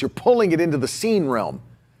inheritance. You're pulling it into the seen realm,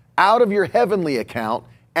 out of your heavenly account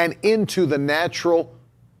and into the natural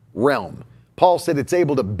realm. Paul said it's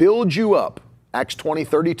able to build you up, Acts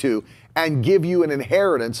 20:32, and give you an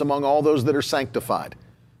inheritance among all those that are sanctified.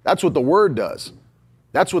 That's what the word does.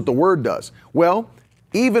 That's what the word does. Well,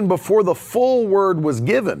 even before the full word was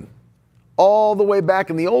given, all the way back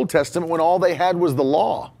in the Old Testament when all they had was the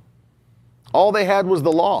law. All they had was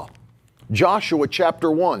the law. Joshua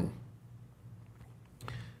chapter 1.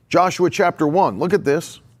 Joshua chapter 1. Look at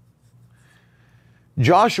this.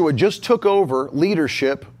 Joshua just took over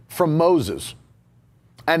leadership from Moses.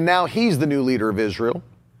 And now he's the new leader of Israel.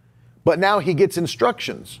 But now he gets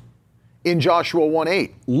instructions in Joshua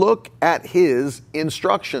 1:8. Look at his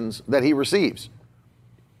instructions that he receives.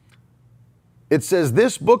 It says,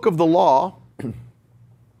 this book of the law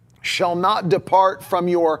shall not depart from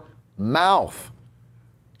your mouth.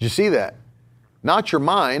 Did you see that? Not your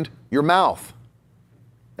mind, your mouth.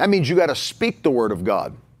 That means you got to speak the word of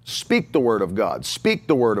God. Speak the word of God. Speak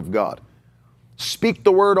the word of God. Speak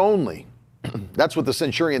the word only. That's what the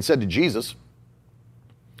centurion said to Jesus.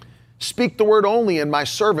 Speak the word only and my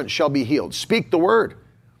servant shall be healed. Speak the word.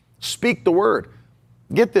 Speak the word.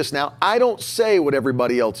 Get this now. I don't say what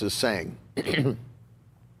everybody else is saying.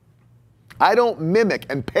 I don't mimic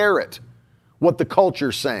and parrot what the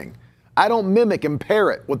culture's saying. I don't mimic and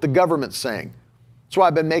parrot what the government's saying. That's why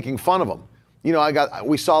I've been making fun of them. You know,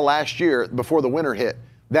 we saw last year before the winter hit,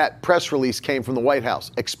 that press release came from the White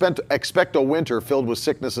House. Expect a winter filled with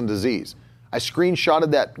sickness and disease. I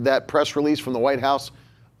screenshotted that press release from the White House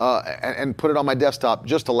and put it on my desktop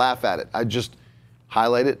just to laugh at it. I just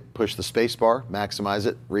highlight it, push the space bar, maximize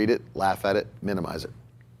it, read it, laugh at it, minimize it.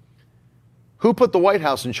 Who put the White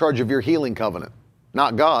House in charge of your healing covenant?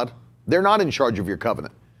 Not God. They're not in charge of your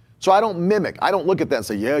covenant. So I don't mimic. I don't look at that and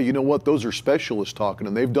say, yeah, you know what? Those are specialists talking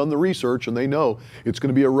and they've done the research and they know it's going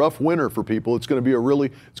to be a rough winter for people. It's going to be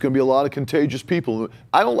a lot of contagious people.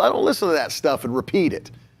 I don't listen to that stuff and repeat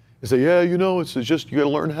it. I say, yeah, you know, it's just you got to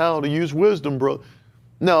learn how to use wisdom, bro.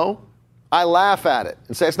 No, I laugh at it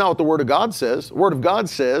and say, it's not what the Word of God says. The Word of God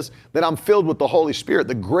says that I'm filled with the Holy Spirit.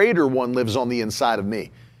 The greater one lives on the inside of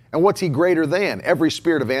me. And what's he greater than? Every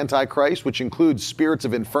spirit of Antichrist, which includes spirits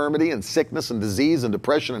of infirmity and sickness and disease and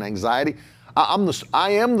depression and anxiety.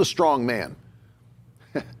 I am the strong man.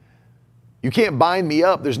 You can't bind me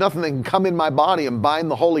up. There's nothing that can come in my body and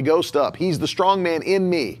bind the Holy Ghost up. He's the strong man in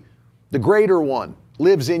me. The greater one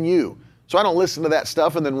lives in you. So I don't listen to that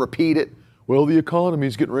stuff and then repeat it. Well, the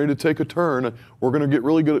economy's getting ready to take a turn. We're going to get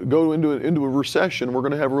really good, go into a recession. We're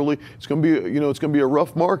going to have it's going to be a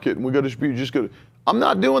rough market, and we got to be just good. I'm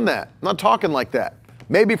not doing that. I'm not talking like that.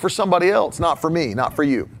 Maybe for somebody else, not for me, not for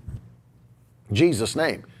you. In Jesus'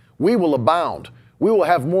 name. We will abound. We will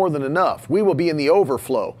have more than enough. We will be in the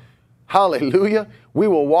overflow. Hallelujah. We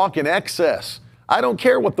will walk in excess. I don't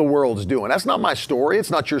care what the world's doing. That's not my story.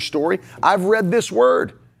 It's not your story. I've read this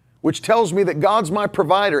word, which tells me that God's my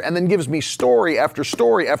provider and then gives me story after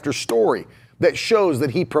story after story that shows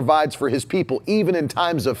that he provides for his people even in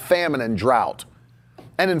times of famine and drought.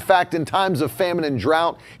 And in fact, in times of famine and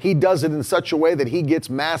drought, he does it in such a way that he gets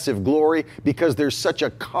massive glory because there's such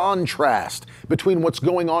a contrast between what's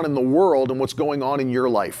going on in the world and what's going on in your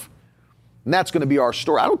life. And that's going to be our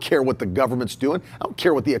story. I don't care what the government's doing. I don't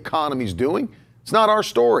care what the economy's doing. It's not our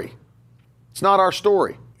story. It's not our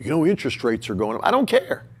story. You know, interest rates are going up. I don't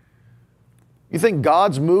care. You think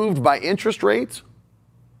God's moved by interest rates?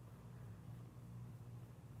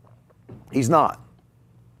 He's not.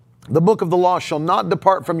 The book of the law shall not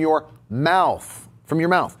depart from your mouth,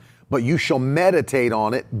 but you shall meditate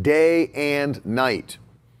on it day and night.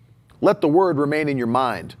 Let the word remain in your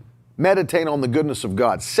mind. Meditate on the goodness of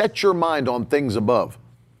God. Set your mind on things above.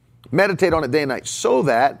 Meditate on it day and night so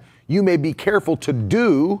that you may be careful to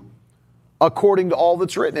do according to all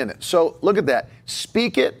that's written in it. So look at that.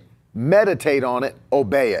 Speak it, meditate on it,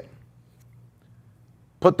 obey it.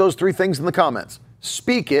 Put those three things in the comments.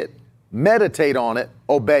 Speak it, meditate on it,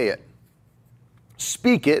 obey it.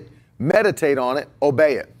 Speak it, meditate on it,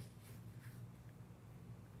 obey it.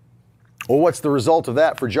 Well, what's the result of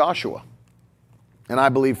that for Joshua? And I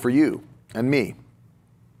believe for you and me.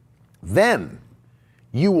 Then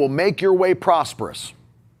you will make your way prosperous.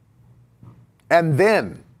 And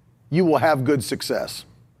then you will have good success.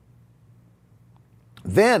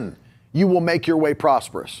 Then you will make your way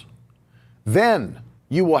prosperous. Then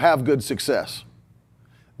you will have good success.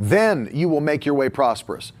 Then you will make your way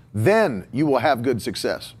prosperous. Then you will have good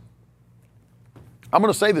success. I'm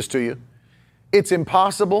going to say this to you. It's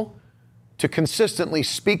impossible to consistently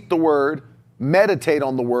speak the word, meditate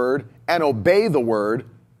on the word, and obey the word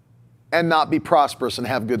and not be prosperous and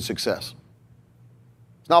have good success.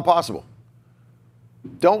 It's not possible.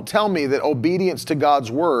 Don't tell me that obedience to God's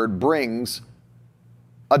word brings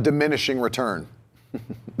a diminishing return.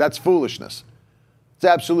 That's foolishness. It's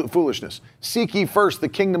absolute foolishness. Seek ye first the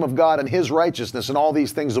kingdom of God and his righteousness, and all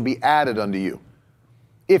these things will be added unto you.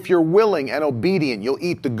 If you're willing and obedient, you'll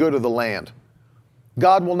eat the good of the land.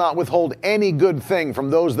 God will not withhold any good thing from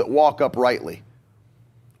those that walk uprightly.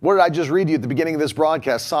 What did I just read to you at the beginning of this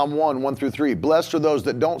broadcast? Psalm 1 through 3. Blessed are those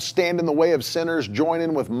that don't stand in the way of sinners, join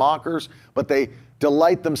in with mockers, but they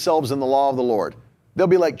delight themselves in the law of the Lord. They'll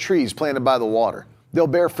be like trees planted by the water. They'll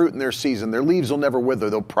bear fruit in their season. Their leaves will never wither.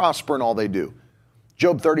 They'll prosper in all they do.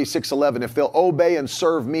 Job 36:11, if they'll obey and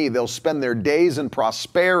serve me, they'll spend their days in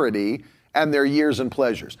prosperity and their years in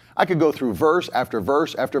pleasures. I could go through verse after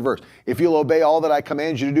verse after verse. If you'll obey all that I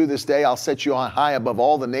command you to do this day, I'll set you on high above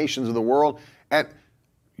all the nations of the world. And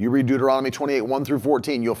you read Deuteronomy 28, 1 through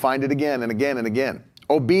 14, you'll find it again and again and again.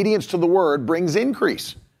 Obedience to the word brings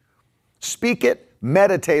increase. Speak it,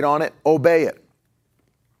 meditate on it, obey it.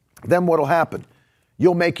 Then what'll happen?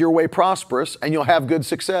 You'll make your way prosperous and you'll have good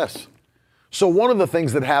success. So one of the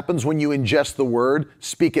things that happens when you ingest the word,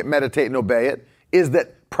 speak it, meditate, and obey it, is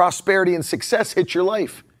that prosperity and success hit your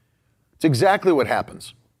life. It's exactly what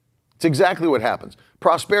happens. It's exactly what happens.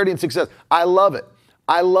 Prosperity and success. I love it.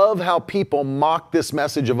 I love how people mock this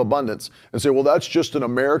message of abundance and say, well, that's just an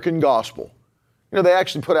American gospel. You know, they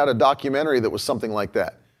actually put out a documentary that was something like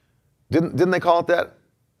that. Didn't they call it that?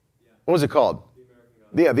 Yeah. What was it called?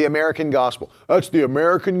 The American gospel. That's the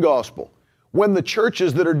American gospel. When the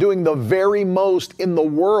churches that are doing the very most in the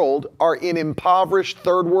world are in impoverished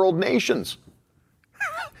third world nations.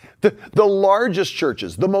 The largest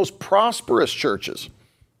churches, the most prosperous churches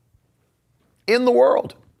in the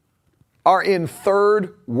world are in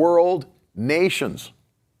third world nations.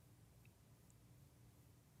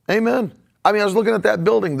 Amen. I mean, I was looking at that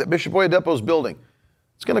building, that Bishop Oyedepo's building.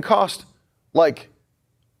 It's going to cost like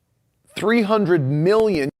 $300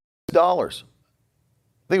 million. I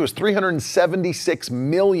think it was 376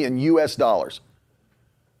 million US dollars.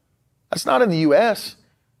 That's not in the US.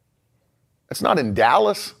 That's not in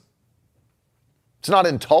Dallas. It's not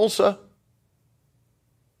in Tulsa.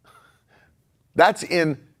 That's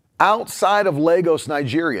in outside of Lagos,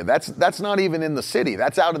 Nigeria. That's not even in the city.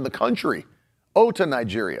 That's out in the country. Ota,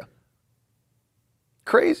 Nigeria.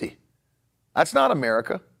 Crazy. That's not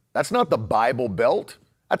America. That's not the Bible Belt.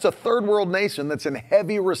 That's a third world nation that's in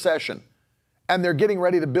heavy recession. And they're getting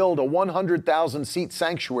ready to build a 100,000 seat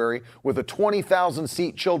sanctuary with a 20,000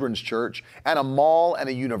 seat children's church and a mall and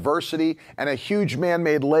a university and a huge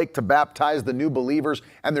man-made lake to baptize the new believers.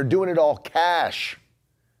 And they're doing it all cash.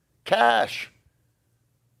 Cash.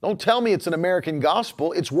 Don't tell me it's an American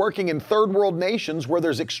gospel. It's working in third world nations where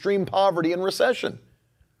there's extreme poverty and recession.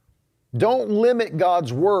 Don't limit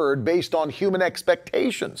God's word based on human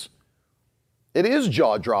expectations. It is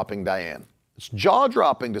jaw-dropping, Diane. It's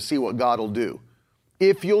jaw-dropping to see what God will do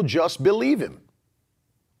if you'll just believe him.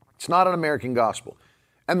 It's not an American gospel.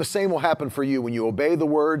 And the same will happen for you when you obey the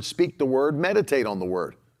word, speak the word, meditate on the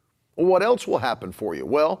word. Well, what else will happen for you?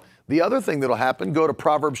 Well, the other thing that'll happen, go to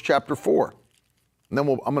Proverbs chapter 4. And then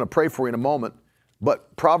I'm going to pray for you in a moment.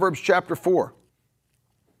 But Proverbs chapter 4.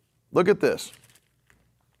 Look at this.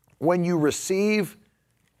 When you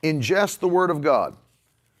ingest the word of God,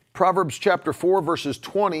 Proverbs chapter 4, verses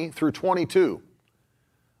 20 through 22.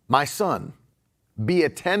 My son, be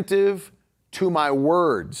attentive to my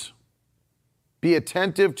words. Be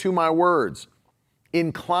attentive to my words.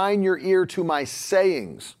 Incline your ear to my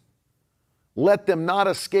sayings. Let them not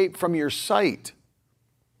escape from your sight.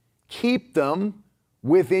 Keep them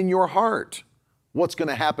within your heart. What's going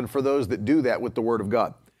to happen for those that do that with the word of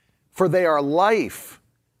God? For they are life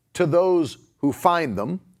to those who find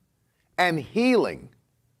them, and healing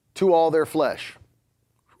to all their flesh.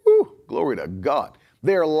 Whew, glory to God.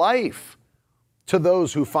 They're life to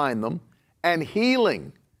those who find them, and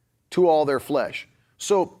healing to all their flesh.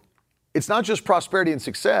 So it's not just prosperity and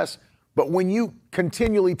success, but when you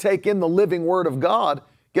continually take in the living word of God,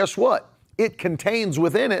 guess what? It contains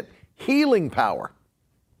within it healing power.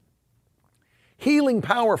 Healing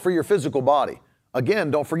power for your physical body.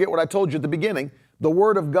 Again, don't forget what I told you at the beginning. The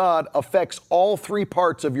word of God affects all three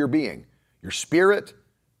parts of your being: your spirit,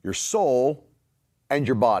 your soul, and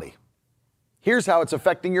your body. Here's how it's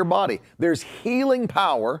affecting your body. There's healing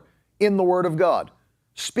power in the word of God.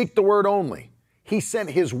 Speak the word only. He sent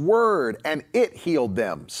his word and it healed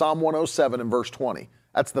them. Psalm 107 and verse 20.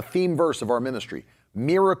 That's the theme verse of our ministry.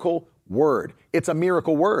 Miracle word. It's a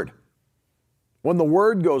miracle word. When the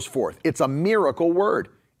word goes forth, it's a miracle word.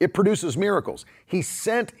 It produces miracles. He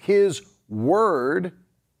sent his word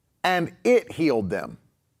and it healed them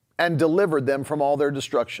and delivered them from all their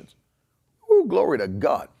destructions. Ooh, glory to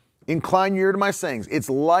God. Incline your ear to my sayings. It's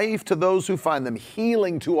life to those who find them,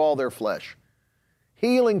 healing to all their flesh.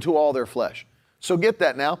 Healing to all their flesh. So get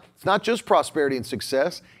that now. It's not just prosperity and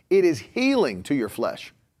success. It is healing to your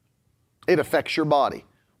flesh. It affects your body.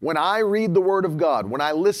 When I read the word of God, when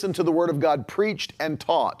I listen to the word of God preached and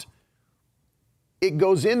taught, it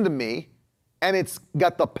goes into me and it's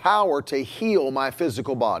got the power to heal my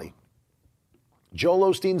physical body.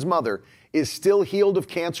 Joel Osteen's mother is still healed of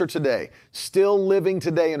cancer today, still living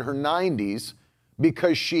today in her 90s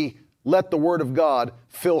because she let the word of God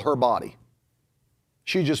fill her body.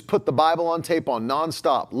 She just put the Bible on tape on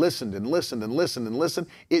nonstop, listened and listened and listened and listened.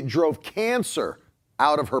 It drove cancer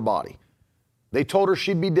out of her body. They told her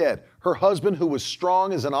she'd be dead. Her husband, who was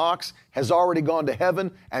strong as an ox, has already gone to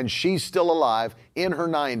heaven, and she's still alive in her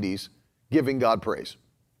 90s, giving God praise.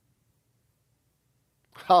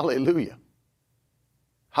 Hallelujah.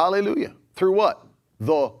 Hallelujah. Through what?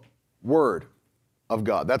 The Word of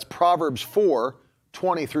God. That's Proverbs 4,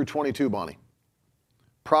 20 through 22, Bonnie.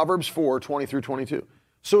 Proverbs 4, 20 through 22.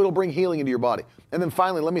 So it'll bring healing into your body. And then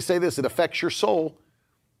finally, let me say this, it affects your soul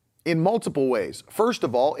in multiple ways. First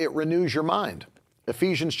of all, it renews your mind.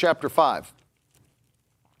 Ephesians chapter 5.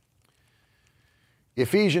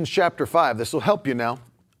 Ephesians chapter 5. This will help you now.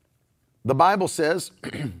 The Bible says,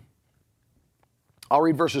 I'll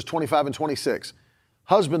read verses 25 and 26.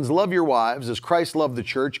 Husbands, love your wives as Christ loved the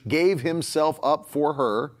church, gave himself up for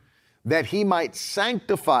her, that he might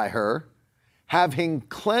sanctify her, having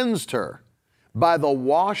cleansed her by the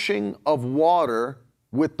washing of water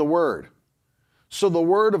with the word. So the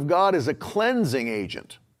word of God is a cleansing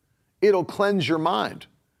agent. It'll cleanse your mind.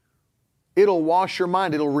 It'll wash your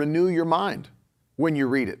mind. It'll renew your mind when you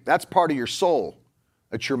read it. That's part of your soul.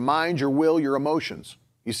 That's your mind, your will, your emotions.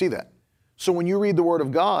 You see that? So when you read the word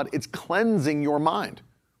of God, it's cleansing your mind.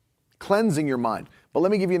 Cleansing your mind. But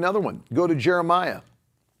let me give you another one. Go to Jeremiah.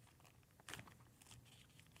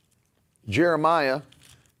 Jeremiah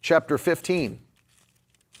chapter 15.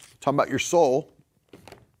 Talking about your soul.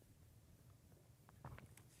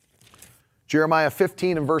 Jeremiah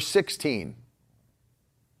 15 and verse 16.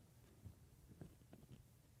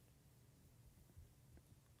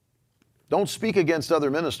 Don't speak against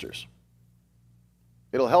other ministers.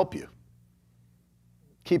 It'll help you.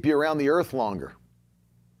 Keep you around the earth longer.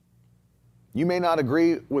 You may not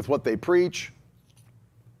agree with what they preach,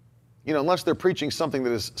 unless they're preaching something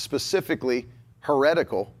that is specifically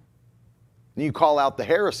heretical, and you call out the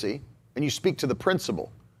heresy and you speak to the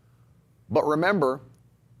principle. But remember,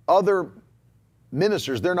 other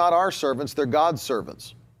ministers, they're not our servants, they're God's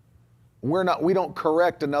servants. We don't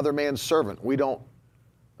correct another man's servant.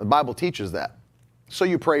 The Bible teaches that. So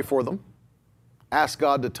you pray for them, ask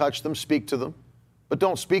God to touch them, speak to them, but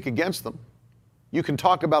don't speak against them. You can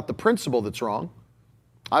talk about the principle that's wrong.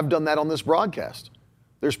 I've done that on this broadcast.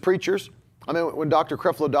 There's preachers. When Dr.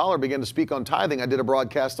 Creflo Dollar began to speak on tithing, I did a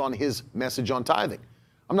broadcast on his message on tithing.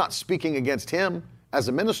 I'm not speaking against him as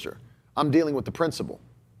a minister. I'm dealing with the principle.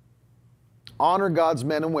 Honor God's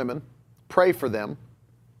men and women pray for them,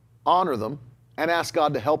 honor them, and ask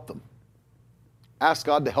God to help them. Ask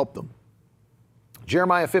God to help them.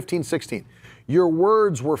 Jeremiah 15:16. Your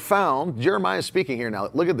words were found. Jeremiah is speaking here now.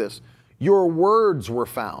 Look at this. Your words were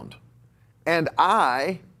found, and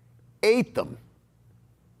I ate them.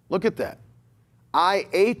 Look at that. I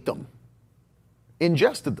ate them,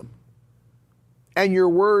 ingested them. And your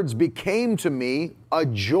words became to me a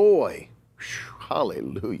joy.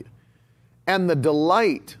 Hallelujah. And the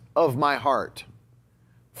delight of my heart.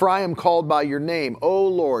 For I am called by your name, O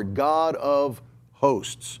Lord, God of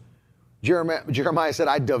hosts. Jeremiah said,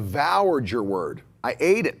 I devoured your word. I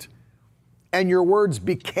ate it. And your words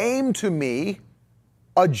became to me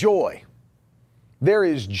a joy. There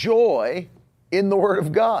is joy in the word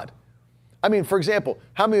of God. I mean, for example,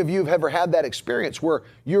 how many of you have ever had that experience where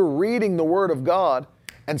you're reading the word of God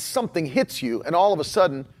and something hits you and all of a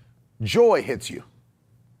sudden joy hits you?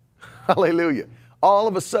 Hallelujah. All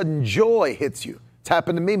of a sudden joy hits you. It's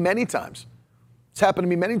happened to me many times. It's happened to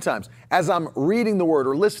me many times. As I'm reading the word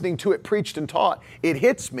or listening to it preached and taught, it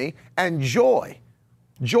hits me and joy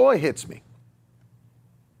hits me.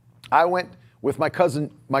 I went with my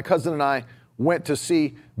cousin and I went to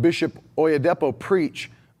see Bishop Oyedepo preach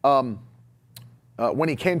when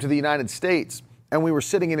he came to the United States, and we were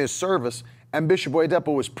sitting in his service, and Bishop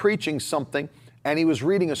Oyedepo was preaching something, and he was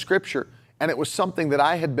reading a scripture, and it was something that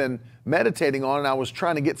I had been meditating on, and I was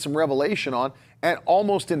trying to get some revelation on, and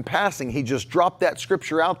almost in passing, he just dropped that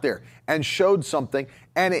scripture out there and showed something,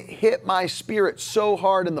 and it hit my spirit so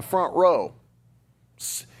hard in the front row.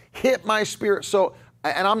 Hit my spirit so,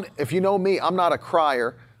 and if you know me, I'm not a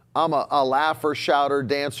crier. I'm a laugher, shouter,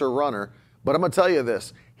 dancer, runner. But I'm going to tell you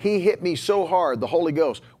this. He hit me so hard, the Holy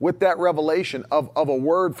Ghost, with that revelation of a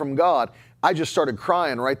word from God. I just started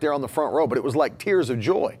crying right there on the front row, but it was like tears of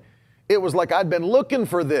joy. It was like I'd been looking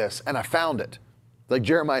for this and I found it. Like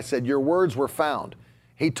Jeremiah said, your words were found.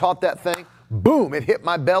 He taught that thing. Boom, it hit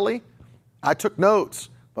my belly. I took notes,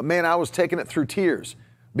 but man, I was taking it through tears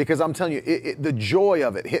because I'm telling you, the joy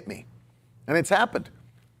of it hit me. And it's happened.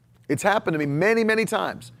 It's happened to me many, many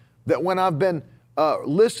times that when I've been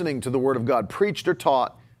listening to the Word of God preached or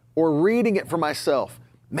taught or reading it for myself,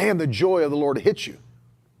 man, the joy of the Lord hits you.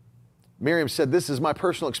 Miriam said, this is my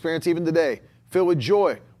personal experience even today, filled with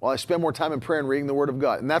joy while I spend more time in prayer and reading the Word of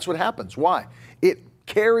God. And that's what happens. Why? It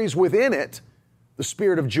carries within it the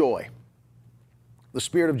spirit of joy. The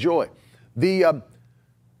spirit of joy. The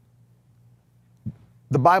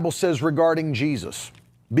Bible says regarding Jesus,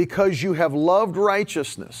 because you have loved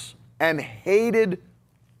righteousness and hated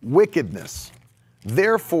wickedness,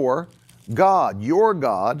 therefore God, your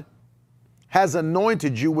God, has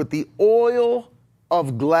anointed you with the oil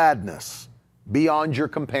of gladness beyond your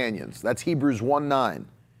companions. That's Hebrews 1:9.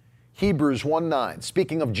 Hebrews 1:9,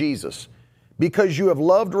 speaking of Jesus. Because you have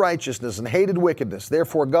loved righteousness and hated wickedness,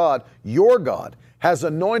 therefore God, your God, has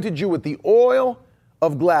anointed you with the oil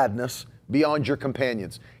of gladness beyond your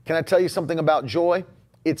companions. Can I tell you something about joy?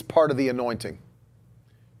 It's part of the anointing.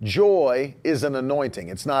 Joy is an anointing.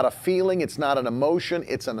 It's not a feeling. It's not an emotion.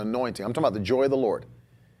 It's an anointing. I'm talking about the joy of the Lord.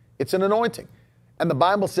 It's an anointing. And the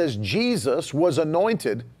Bible says Jesus was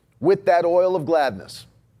anointed with that oil of gladness.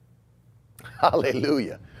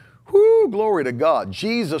 Hallelujah. Whoo, glory to God.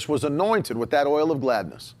 Jesus was anointed with that oil of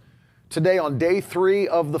gladness. Today on day 3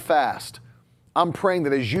 of the fast, I'm praying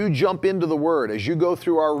that as you jump into the Word, as you go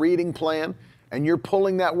through our reading plan and you're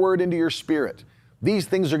pulling that Word into your spirit, these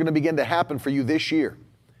things are going to begin to happen for you this year.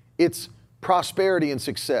 It's prosperity and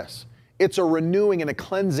success. It's a renewing and a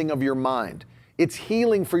cleansing of your mind. It's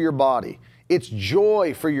healing for your body. It's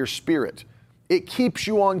joy for your spirit. It keeps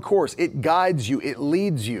you on course. It guides you. It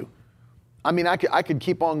leads you. I mean, I could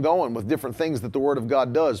keep on going with different things that the Word of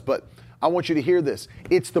God does, but I want you to hear this.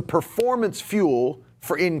 It's the performance fuel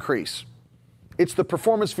for increase. It's the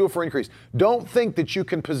performance fuel for increase. Don't think that you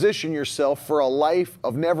can position yourself for a life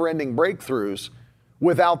of never-ending breakthroughs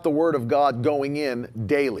without the Word of God going in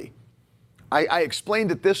daily. I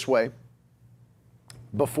explained it this way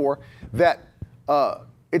before, that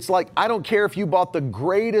it's like, I don't care if you bought the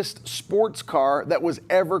greatest sports car that was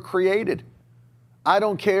ever created. I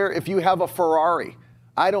don't care if you have a Ferrari.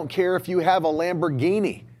 I don't care if you have a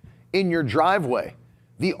Lamborghini in your driveway.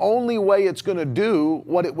 The only way it's going to do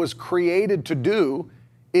what it was created to do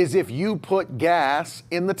is if you put gas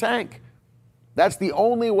in the tank. That's the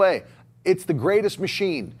only way. It's the greatest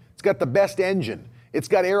machine. It's got the best engine. It's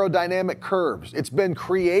got aerodynamic curves. It's been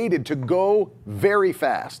created to go very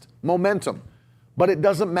fast, momentum. But it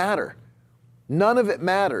doesn't matter. None of it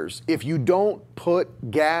matters if you don't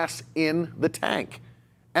put gas in the tank.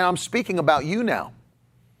 And I'm speaking about you now.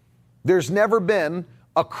 There's never been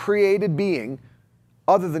a created being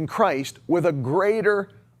other than Christ with a greater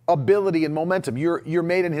ability and momentum. You're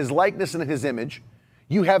made in his likeness and in his image.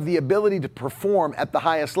 You have the ability to perform at the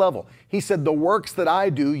highest level. He said, the works that I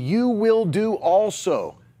do, you will do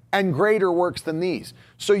also, and greater works than these.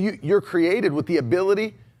 So you're created with the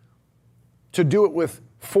ability to do it with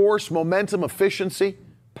force, momentum, efficiency,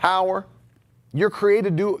 power. You're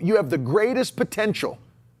created you have the greatest potential.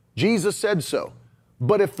 Jesus said so.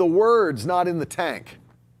 But if the word's not in the tank,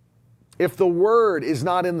 if the word is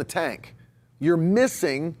not in the tank, you're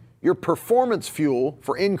missing your performance fuel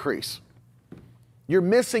for increase. You're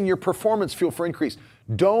missing your performance fuel for increase.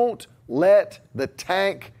 Don't let the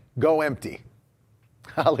tank go empty.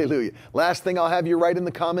 Hallelujah. Last thing I'll have you write in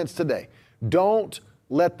the comments today. Don't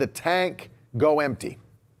let the tank go empty.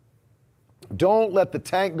 Don't let the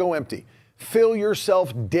tank go empty. Fill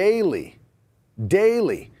yourself daily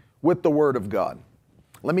with the Word of God.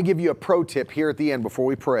 Let me give you a pro tip here at the end before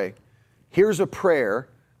we pray. Here's a prayer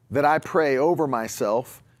that I pray over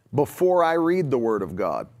myself before I read the Word of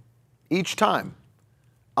God. Each time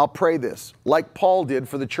I'll pray this, like Paul did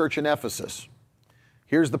for the church in Ephesus.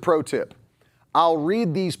 Here's the pro tip. I'll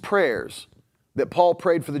read these prayers that Paul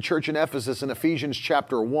prayed for the church in Ephesus in Ephesians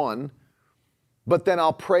chapter 1, but then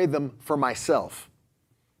I'll pray them for myself.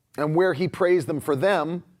 And where he prays them for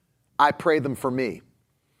them, I pray them for me.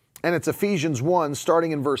 And it's Ephesians 1,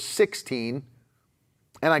 starting in verse 16,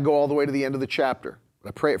 and I go all the way to the end of the chapter.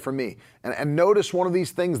 I pray it for me. And notice one of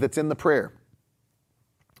these things that's in the prayer.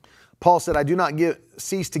 Paul said, I do not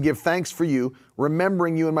cease to give thanks for you,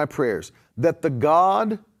 remembering you in my prayers, that the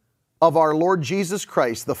God of our Lord Jesus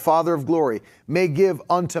Christ, the Father of glory, may give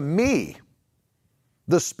unto me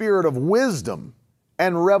the spirit of wisdom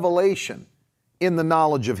and revelation in the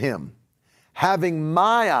knowledge of him, having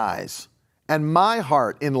my eyes and my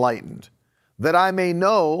heart enlightened, that I may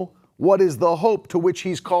know what is the hope to which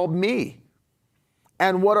he's called me,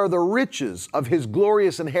 and what are the riches of his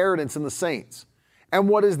glorious inheritance in the saints, and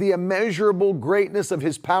what is the immeasurable greatness of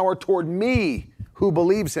his power toward me who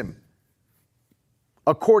believes him,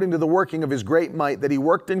 according to the working of his great might that he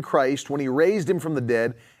worked in Christ when he raised him from the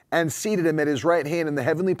dead and seated him at his right hand in the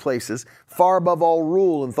heavenly places, far above all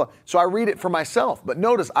rule and thought. So I read it for myself, but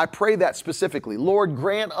notice I pray that specifically. Lord,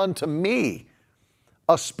 grant unto me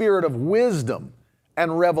a spirit of wisdom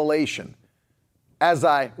and revelation as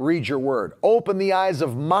I read your word. Open the eyes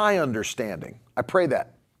of my understanding. I pray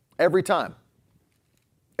that every time.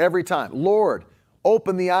 Every time. Lord,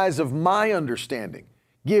 open the eyes of my understanding.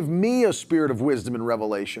 Give me a spirit of wisdom and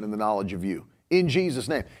revelation and the knowledge of you. In Jesus'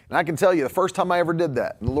 name. And I can tell you the first time I ever did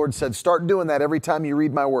that, and the Lord said, start doing that every time you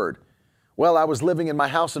read my word. Well, I was living in my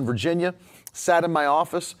house in Virginia, sat in my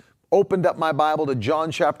office, opened up my Bible to John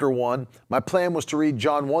chapter 1. My plan was to read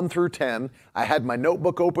John 1 through 10. I had my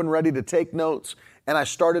notebook open ready to take notes, and I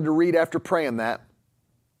started to read after praying that.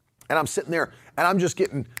 And I'm sitting there, and I'm just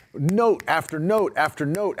getting note after note after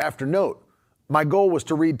note after note. My goal was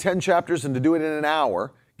to read 10 chapters and to do it in an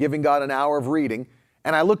hour, giving God an hour of reading.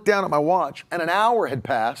 And I looked down at my watch, and an hour had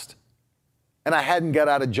passed, and I hadn't got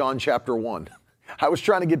out of John chapter 1. I was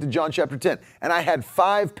trying to get to John chapter 10, and I had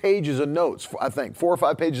 5 pages of notes, I think, 4 or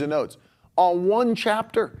 5 pages of notes on one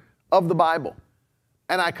chapter of the Bible.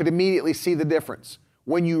 And I could immediately see the difference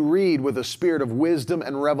when you read with a spirit of wisdom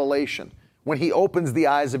and revelation, when he opens the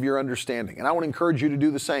eyes of your understanding. And I want to encourage you to do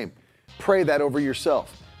the same. Pray that over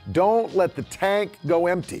yourself. Don't let the tank go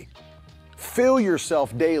empty. Fill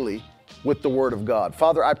yourself daily with the Word of God.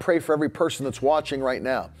 Father, I pray for every person that's watching right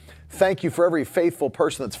now. Thank you for every faithful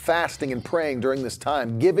person that's fasting and praying during this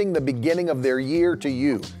time, giving the beginning of their year to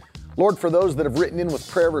you. Lord, for those that have written in with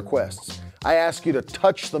prayer requests, I ask you to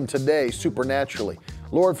touch them today supernaturally.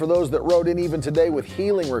 Lord, for those that wrote in even today with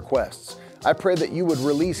healing requests, I pray that you would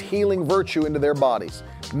release healing virtue into their bodies,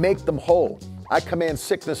 make them whole. I command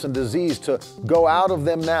sickness and disease to go out of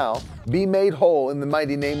them now, be made whole in the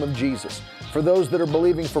mighty name of Jesus. For those that are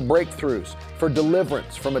believing for breakthroughs, for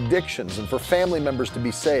deliverance from addictions, and for family members to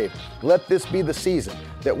be saved, let this be the season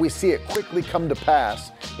that we see it quickly come to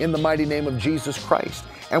pass in the mighty name of Jesus Christ.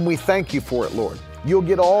 And we thank you for it, Lord. You'll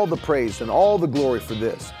get all the praise and all the glory for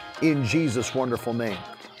this. In Jesus' wonderful name,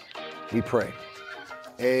 we pray.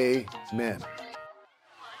 Amen.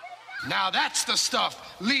 Now that's the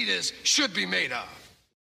stuff leaders should be made of.